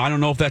fun. I don't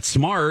know if that's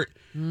smart.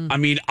 I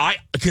mean,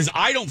 because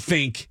I don't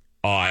think,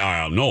 I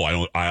don't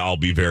know. I'll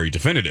be very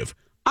definitive.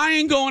 I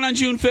ain't going on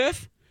June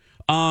 5th.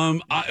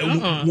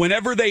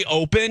 Whenever they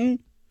open,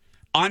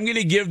 I'm going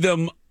to give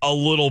them a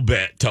little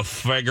bit to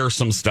figure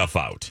some stuff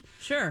out.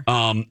 Sure.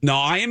 Now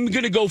I am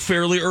going to go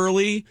fairly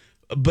early,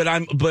 but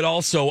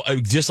also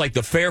just like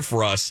the fair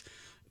for us,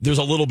 there's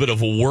a little bit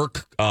of a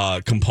work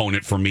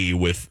component for me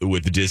with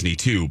Disney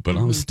too, but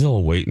I'm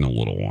still waiting a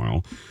little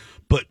while.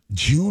 But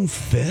June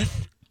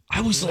 5th,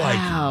 I was like,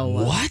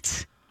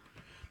 what?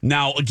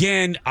 Now,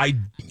 again, I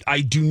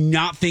do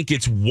not think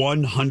it's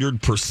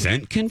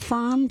 100%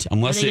 confirmed.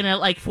 Unless are they going to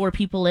like 4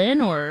 people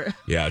in, or?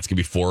 Yeah, it's going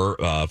to be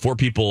 4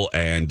 people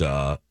and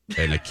a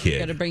kid. You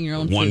got to bring your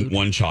own one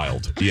food.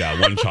 child. Yeah,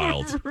 one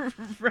child.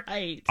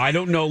 Right. I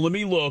don't know. Let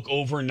me look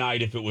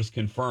overnight if it was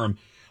confirmed.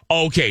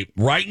 Okay,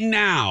 right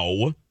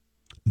now,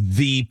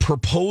 the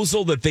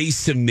proposal that they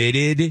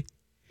submitted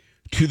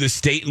to the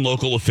state and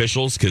local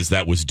officials, because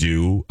that was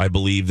due, I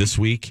believe, this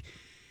week,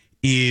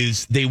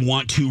 is they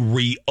want to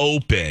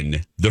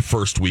reopen the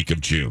first week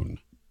of June,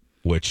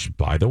 which,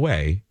 by the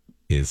way,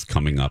 is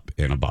coming up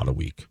in about a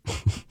week.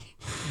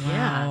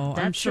 Wow.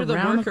 I'm sure the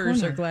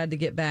workers are glad to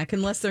get back,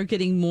 unless they're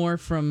getting more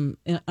from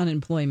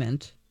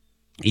unemployment.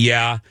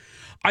 Yeah,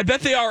 I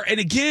bet they are. And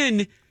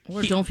again,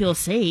 or don't feel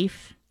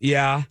safe.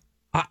 Yeah,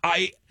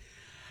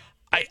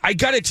 I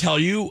got to tell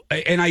you,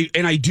 and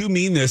I do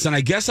mean this, and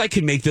I guess I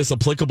can make this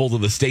applicable to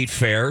the state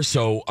fair.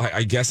 So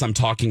I guess I'm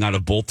talking out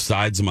of both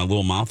sides of my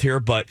little mouth here,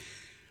 but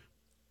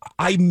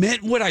I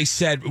meant what I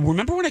said.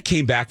 Remember when I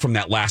came back from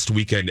that last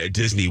weekend at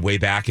Disney way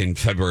back in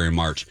February and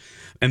March,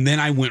 and then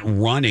I went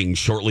running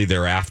shortly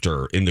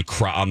thereafter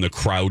on the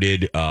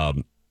crowded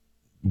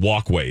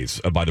walkways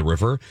by the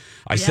river.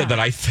 I said that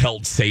I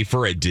felt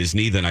safer at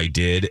Disney than I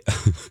did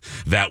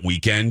that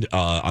weekend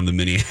on the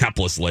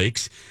Minneapolis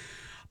lakes.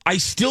 I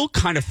still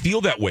kind of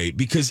feel that way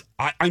because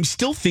I'm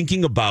still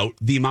thinking about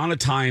the amount of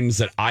times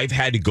that I've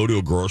had to go to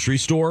a grocery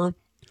store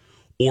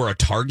or a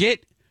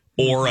Target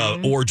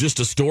or just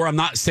a store. I'm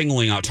not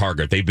singling out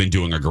Target. They've been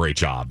doing a great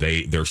job.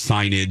 Their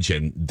signage,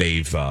 and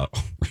they've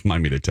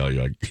remind me to tell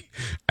you,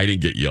 I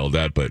didn't get yelled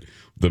at, but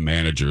the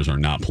managers are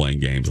not playing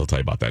games. I'll tell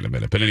you about that in a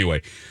minute. But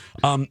anyway,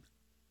 I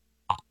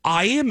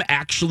am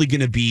actually going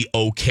to be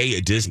okay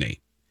at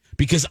Disney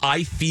because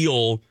I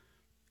feel...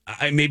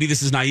 maybe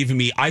this is naive of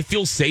me. I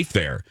feel safe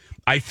there.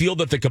 I feel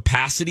that the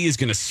capacity is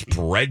going to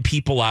spread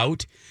people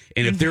out.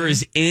 And if there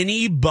is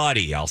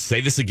anybody, I'll say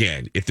this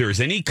again, if there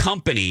is any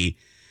company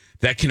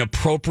that can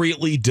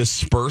appropriately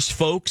disperse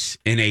folks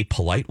in a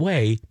polite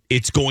way,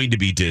 it's going to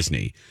be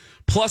Disney.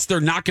 Plus,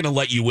 they're not going to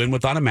let you in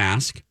without a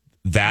mask.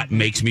 That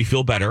makes me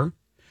feel better.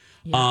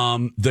 Yeah.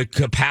 The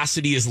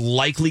capacity is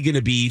likely going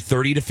to be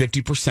 30 to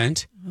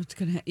 50%. It's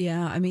gonna,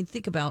 I mean,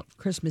 think about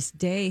Christmas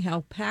Day,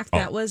 how packed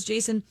that was,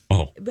 Jason.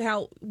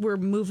 How we're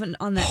moving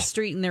on that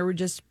street, and there were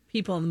just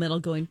people in the middle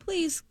going,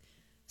 "Please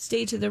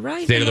stay to the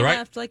right, stay to the right,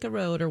 left, like a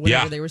road," or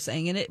whatever they were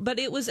saying in it. But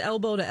it was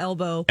elbow to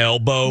elbow,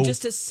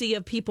 just a sea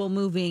of people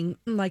moving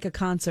like a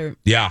concert.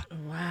 Yeah,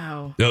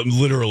 wow,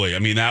 literally. I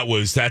mean,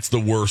 that's the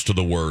worst of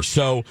the worst.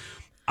 So,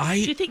 do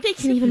you think they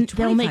can even?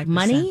 They'll make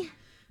money.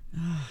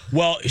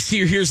 Well,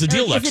 see, here's the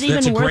deal, Lex. Is it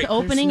even worth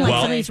opening like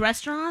some of these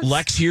restaurants?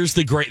 Lex,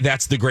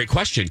 that's the great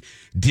question.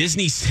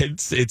 Disney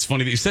said, it's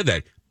funny that you said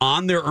that.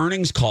 On their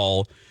earnings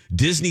call,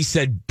 Disney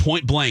said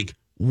point blank,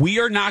 we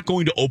are not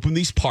going to open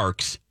these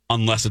parks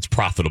unless it's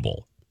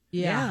profitable.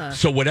 Yeah.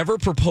 So whatever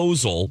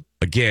proposal,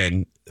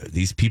 again,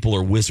 these people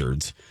are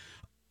wizards.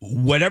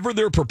 Whatever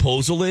their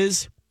proposal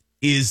is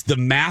the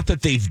math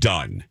that they've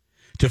done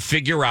to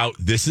figure out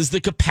this is the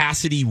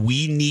capacity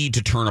we need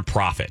to turn a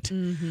profit.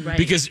 Right.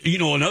 Because,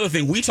 another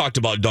thing we talked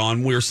about,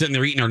 Dawn, we were sitting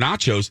there eating our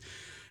nachos,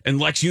 and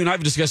Lex, you and I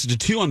have discussed it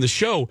too on the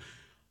show,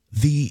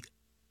 the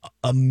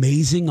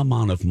amazing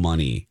amount of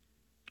money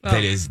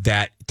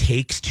that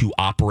takes to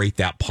operate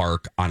that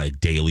park on a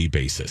daily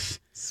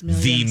basis.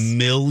 The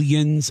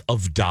millions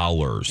of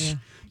dollars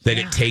that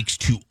it takes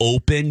to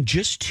open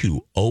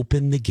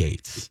the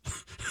gates.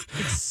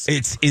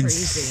 It's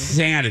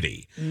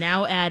insanity.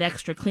 Now add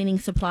extra cleaning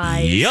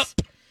supplies. Yep.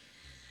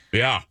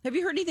 Yeah. Have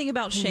you heard anything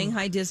about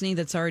Shanghai Disney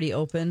that's already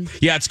open?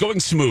 Yeah, it's going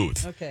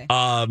smooth. Okay.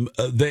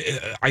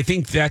 I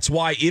think that's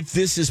why if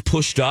this is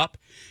pushed up,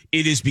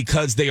 it is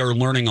because they are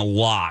learning a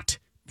lot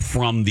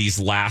from these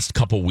last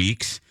couple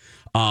weeks.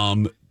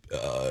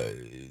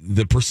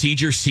 The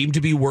procedures seem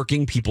to be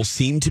working. People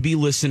seem to be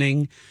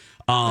listening.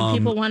 And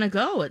people want to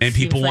go. And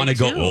people want to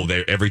go. Oh,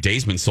 every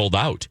day's been sold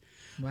out.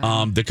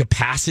 Wow. The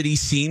capacity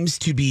seems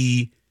to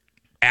be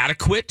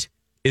adequate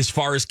as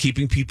far as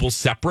keeping people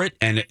separate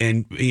and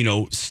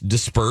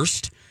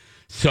dispersed.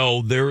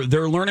 So they're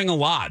learning a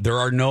lot. There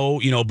are no,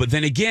 but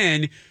then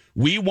again,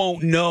 we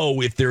won't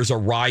know if there's a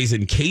rise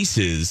in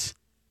cases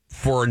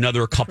for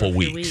another couple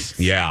weeks.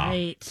 Yeah.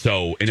 Right.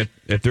 So, and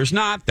if there's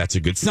not, that's a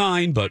good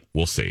sign, but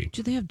we'll see.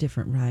 Do they have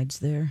different rides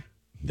there?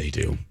 They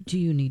do. Do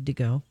you need to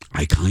go?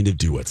 I kind of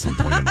do at some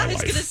point in my life. I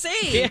was going to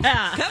say.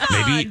 Yeah.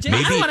 Come on. Maybe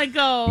I want to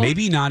go.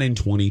 Maybe not in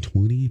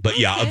 2020, but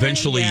yeah,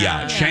 eventually,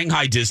 yeah.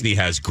 Shanghai Disney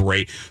has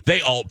great.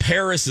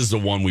 Paris is the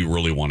one we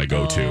really want to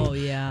go to. Oh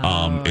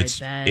yeah.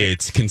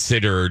 It's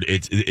considered.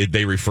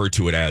 They refer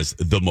to it as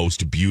the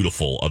most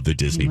beautiful of the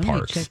Disney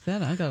parks. Check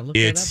that out. I gotta look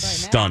It's that up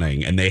right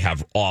stunning, and they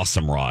have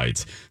awesome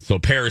rides. So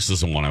Paris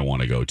is the one I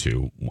want to go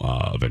to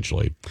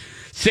eventually.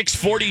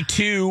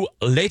 6:42,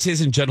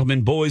 ladies and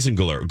gentlemen, boys and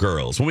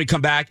girls. When we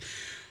come back,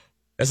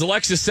 as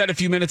Alexis said a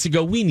few minutes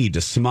ago, we need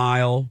to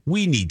smile.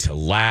 We need to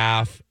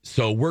laugh.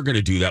 So we're going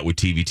to do that with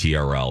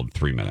TVTRL in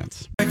 3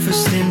 minutes.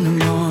 Breakfast in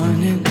the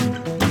morning.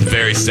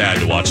 Very sad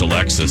to watch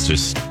Alexis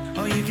just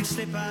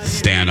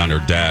stand on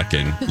her deck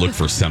and look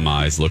for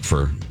semis, look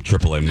for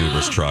AAA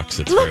movers trucks.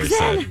 It's very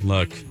sad.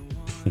 Look.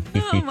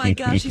 Oh my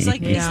gosh, she's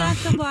like, it's not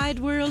the wide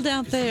world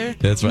out there.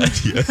 That's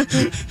right.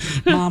 Yeah.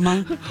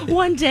 Mama.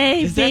 One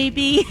day,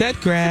 baby. That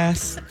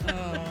grass.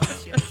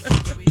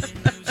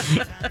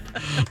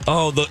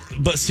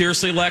 But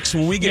seriously, Lex,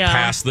 when we get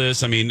past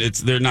this, I mean,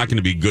 they're not going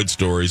to be good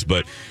stories,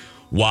 but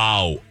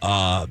wow,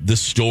 the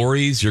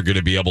stories you're going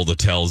to be able to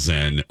tell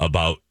Zen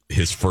about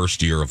his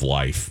first year of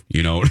life.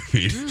 You know what I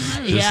mean?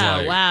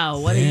 Yeah, wow,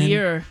 what a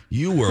year.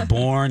 You were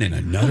born in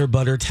another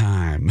butter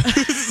time.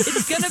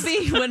 It's going to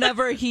be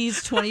whenever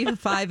he's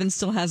 25 and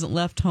still hasn't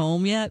left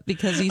home yet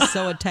because he's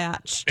so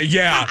attached.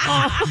 Yeah,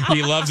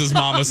 he loves his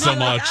mama so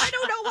much. I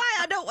don't know why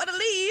I don't want to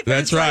leave.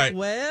 That's right.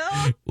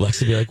 Well, Lex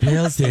would be like,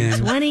 well, Zen.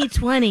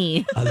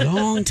 2020. A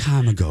long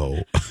time ago.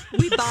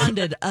 We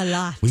bonded a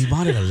lot.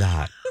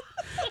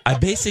 I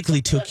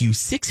basically took you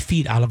 6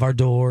 feet out of our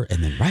door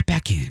and then right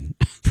back in.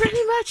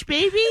 Pretty much,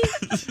 baby.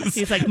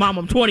 He's like, Mom,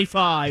 I'm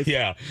 25.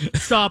 Yeah.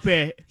 Stop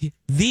it.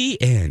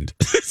 The end.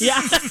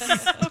 Yeah.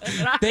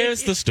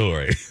 There's the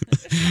story.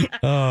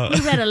 We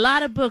read a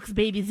lot of books,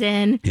 baby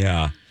Zen.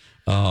 Yeah.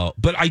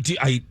 But I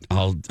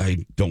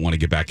don't want to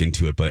get back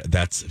into it, but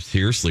that's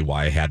seriously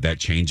why I had that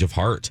change of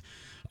heart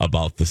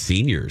about the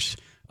seniors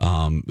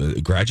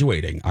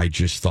graduating. I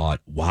just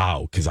thought,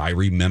 wow, because I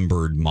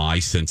remembered my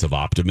sense of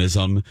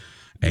optimism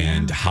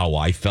and how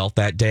I felt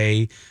that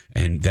day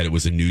and that it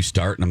was a new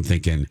start. And I'm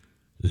thinking,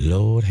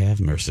 Lord have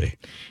mercy.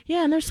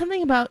 Yeah, and there's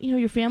something about,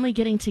 your family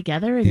getting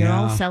together and you're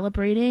all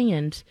celebrating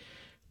and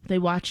they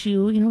watch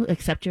you,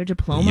 accept your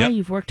diploma. Yep.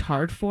 You've worked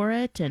hard for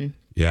it. And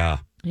yeah,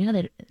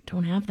 they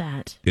don't have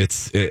that.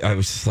 I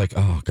was just like,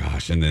 oh,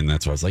 gosh. And then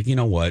that's why I was like, you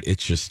know what?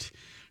 It's just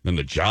then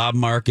the job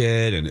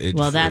market. And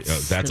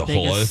that's a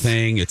whole other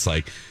thing. It's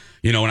like,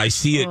 and I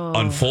see it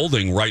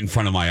unfolding right in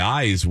front of my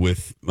eyes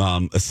with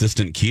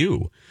Assistant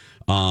Q.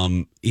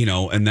 And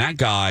that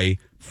guy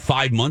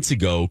 5 months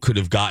ago could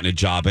have gotten a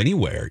job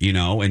anywhere,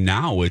 and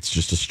now it's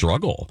just a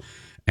struggle.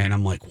 And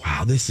I'm like,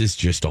 wow, this is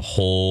just a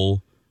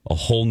whole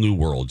new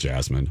world,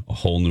 Jasmine, a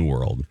whole new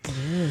world. It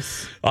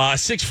is.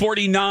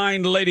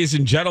 6:49, ladies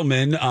and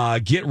gentlemen,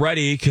 get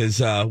ready because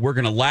we're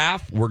going to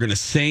laugh. We're going to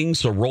sing.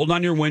 So roll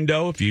down your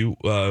window if you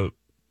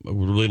I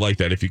would really like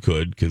that if you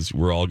could, because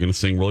we're all going to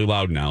sing really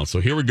loud now. So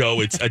here we go.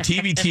 It's a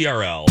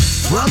TVTRL.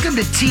 Welcome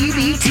to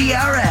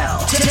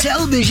TVTRL.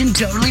 Television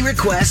Totally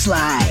Requests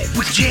Live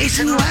with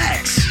Jason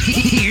Lex.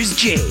 Here's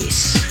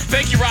Jace.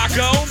 Thank you,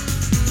 Rocco.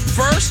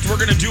 First, we're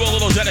going to do a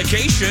little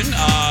dedication.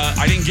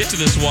 I didn't get to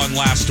this one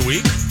last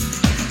week,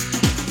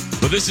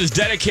 but this is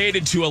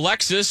dedicated to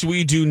Alexis.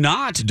 We do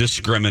not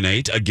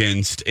discriminate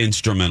against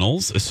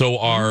instrumentals, so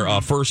our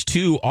first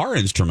two are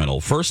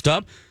instrumental. First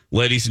up,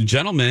 ladies and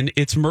gentlemen,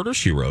 it's Murder,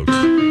 She Wrote.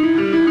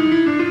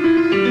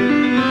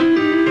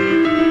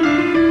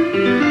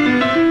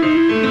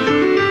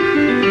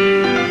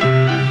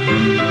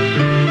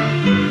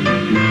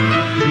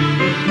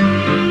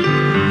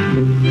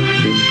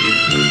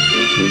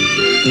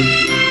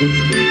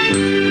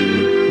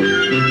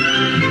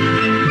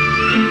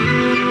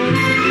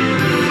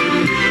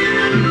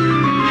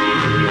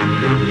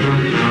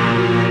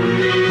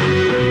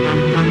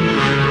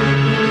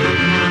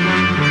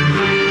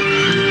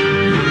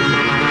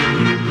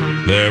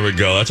 There we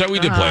go. much. We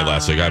did play it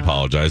last week. I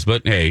apologize.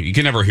 But hey, you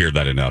can never hear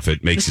that enough.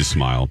 It makes you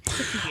smile.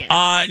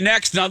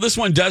 Next, now this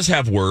one does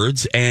have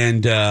words.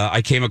 And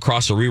I came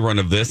across a rerun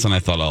of this and I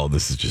thought, oh,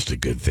 this is just a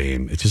good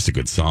theme. It's just a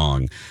good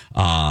song.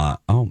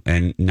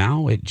 And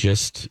now it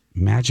just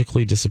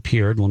magically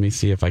disappeared. Let me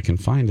see if I can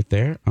find it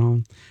there.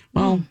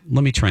 Well,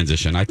 let me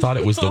transition. I thought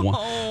it was the one.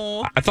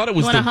 I thought it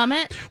was. You want to hum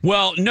it?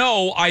 Well,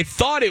 no, I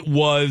thought it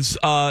was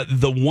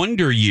the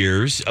Wonder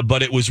Years,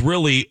 but it was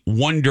really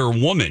Wonder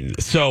Woman.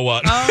 So, I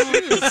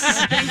think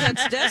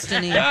that's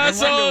Destiny.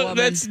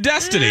 That's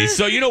Destiny.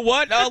 So you know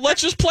what?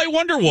 Let's just play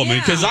Wonder Woman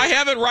because I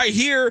have it right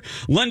here.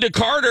 Linda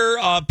Carter,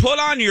 put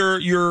on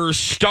your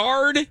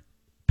starred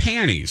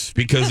panties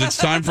because it's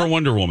time for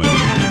Wonder Woman.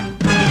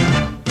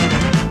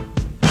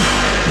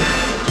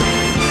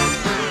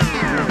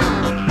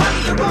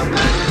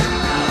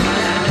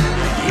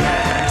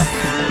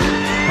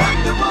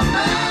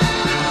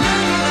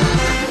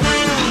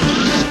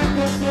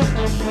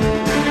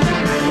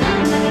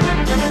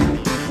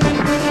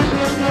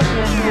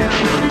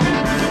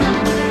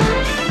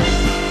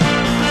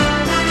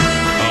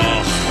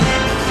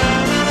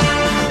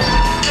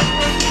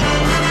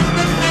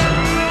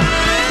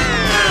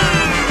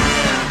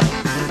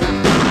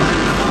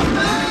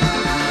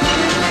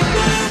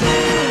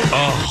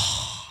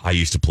 I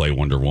used to play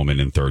Wonder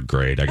Woman in 3rd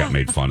grade. I got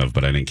made fun of,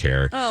 but I didn't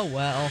care. Oh,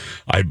 well.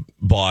 I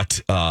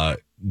bought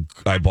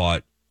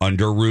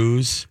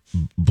underoos,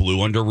 blue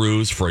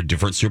underoos for a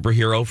different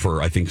superhero, for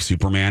I think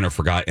Superman, or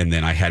forgot. And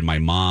then I had my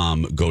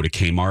mom go to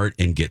Kmart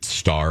and get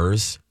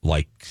stars,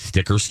 like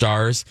sticker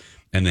stars.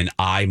 And then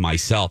I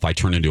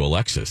turned into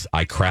Alexis.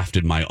 I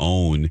crafted my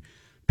own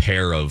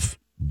pair of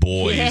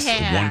boys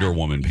Wonder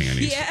Woman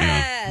panties. Yes.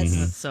 Yeah. Mm-hmm.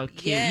 That's so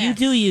cute. Yes. You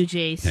do you,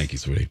 Jace. Thank you,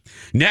 sweetie.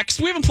 Next,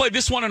 we haven't played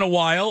this one in a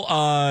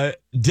while.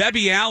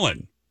 Debbie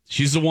Allen.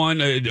 She's the one,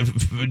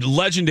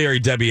 legendary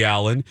Debbie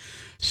Allen,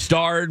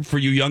 starred, for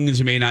you youngins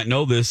who may not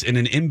know this, in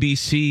an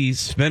NBC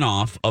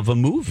spinoff of a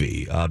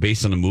movie,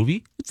 based on a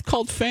movie. It's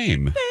called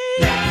Fame.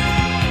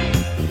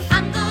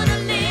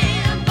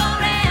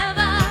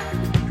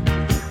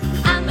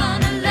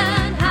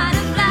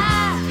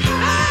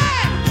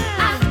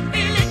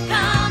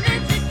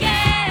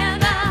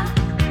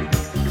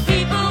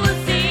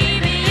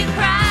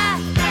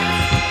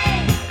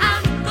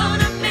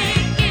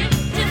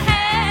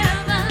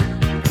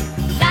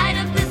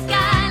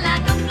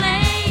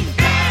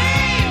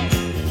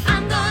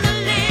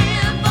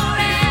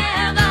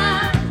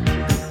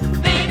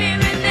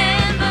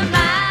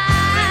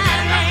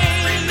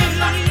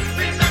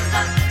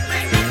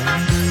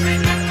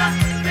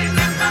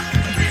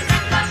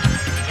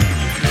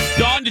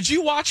 Did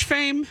you watch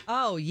Fame?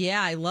 Oh,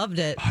 yeah, I loved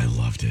it. I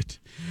loved it.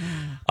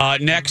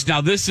 Next,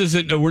 now this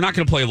isn't. We're not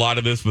going to play a lot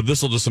of this, but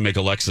this will just make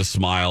Alexa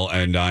smile,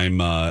 and I'm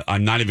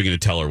not even going to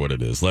tell her what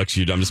it is. Lex,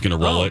 I'm just going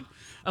to roll it,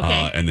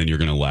 and then you're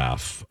going to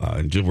laugh.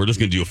 We're just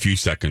going to do a few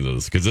seconds of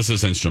this because this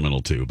is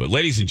instrumental too. But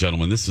ladies and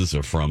gentlemen, this is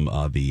from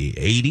the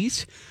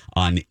 '80s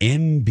on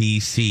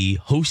NBC,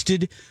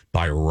 hosted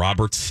by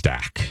Robert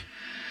Stack.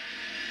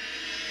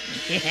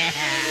 Yeah.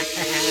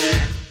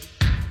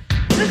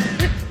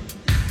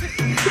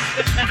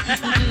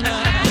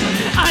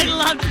 I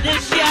loved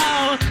this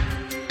show.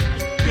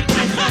 Take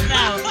myself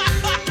out.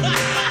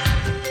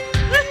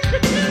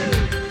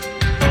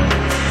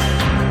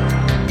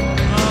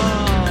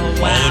 Oh,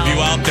 wow. All of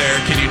you out there,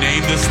 can you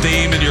name this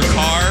theme in your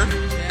car?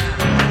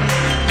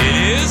 Yeah. It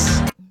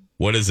is?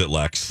 What is it,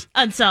 Lex?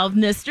 Unsolved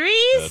Mysteries.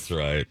 That's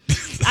right.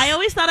 I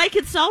always thought I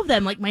could solve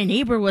them. Like my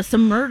neighbor was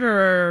some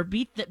murderer,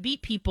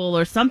 beat people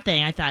or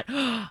something. I thought,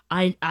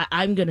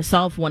 I'm going to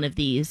solve one of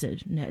these.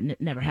 It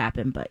never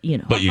happened, but you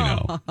know. But you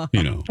know.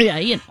 Yeah,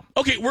 you know.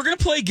 Okay, we're going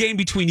to play a game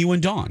between you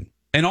and Dawn.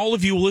 And all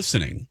of you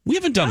listening. We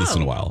haven't done this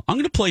in a while. I'm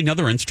going to play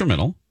another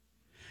instrumental.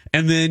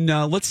 And then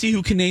let's see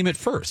who can name it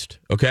first.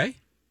 Okay?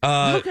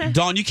 Okay.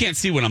 Dawn, you can't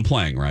see what I'm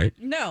playing, right?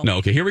 No. No,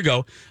 okay, here we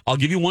go. I'll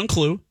give you one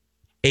clue.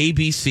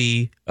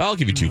 ABC. I'll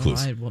give you two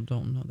clues. I don't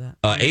know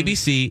that.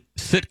 ABC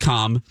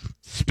sitcom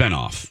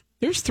spinoff.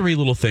 There's 3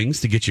 little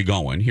things to get you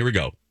going. Here we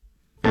go.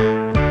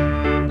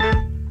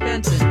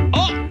 Benson.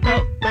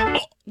 Oh.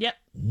 Yep.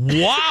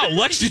 Wow,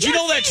 Lex, did you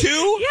know that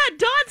too? Yeah,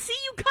 Dawn, see,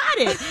 you got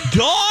it.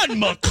 Dawn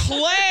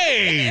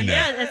McClain.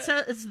 Yeah,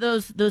 it's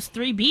those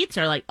 3 beats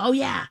are like, oh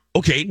yeah.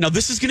 Okay, now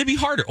this is going to be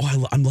harder.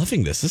 Oh, I'm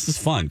loving this. This is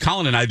fun.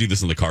 Colin and I do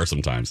this in the car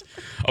sometimes.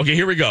 Okay,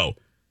 here we go.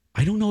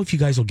 I don't know if you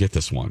guys will get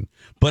this one,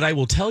 but I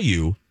will tell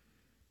you.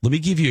 Let me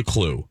give you a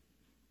clue.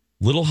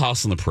 Little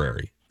House on the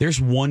Prairie. There's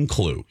one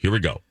clue. Here we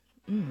go.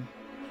 Mm.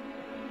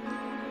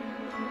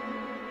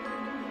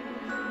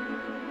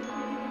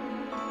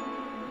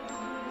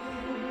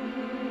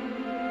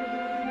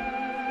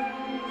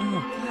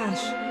 Oh,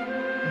 gosh.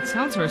 It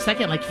sounds for a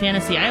second like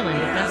Fantasy Island,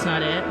 but that's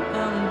not it.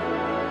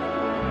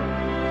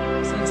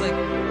 Sounds like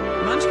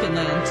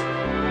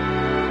Munchkinland.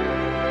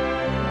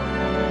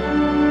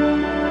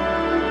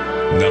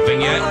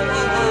 Nothing yet?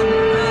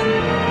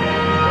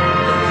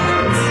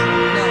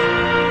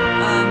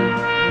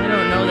 I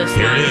don't know this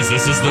Here one. it is.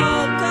 This is the...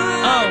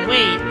 Oh,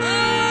 wait.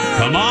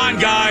 Come on,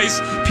 guys.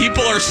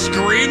 People are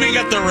screaming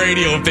at the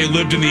radio if they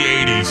lived in the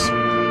 80s.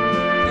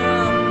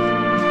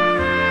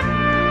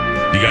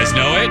 You guys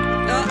know it?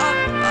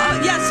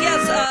 Yes.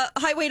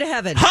 Highway to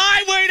Heaven.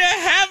 Highway to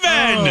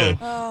Heaven!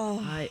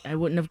 Oh. I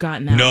wouldn't have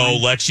gotten that. No,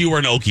 one. Lex, you were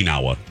in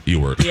Okinawa. You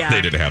were. Yeah.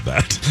 They didn't have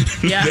that.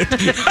 Yeah.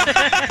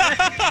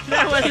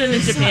 That wasn't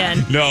in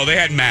Japan. No, they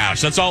had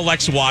MASH. That's all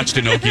Lex watched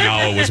in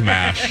Okinawa was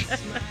MASH.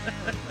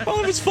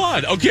 Oh, it was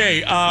fun.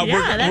 Okay.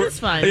 That was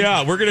fun.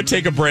 Yeah, we're going to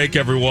take a break,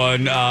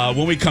 everyone.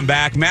 When we come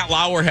back, Matt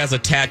Lauer has a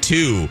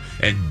tattoo,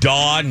 and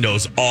Dawn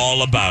knows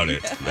all about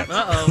it.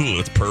 Ooh,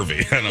 it's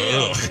pervy.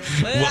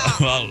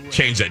 I'll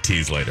change that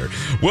tease later.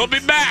 We'll be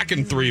back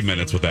in 3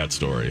 minutes with that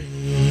story.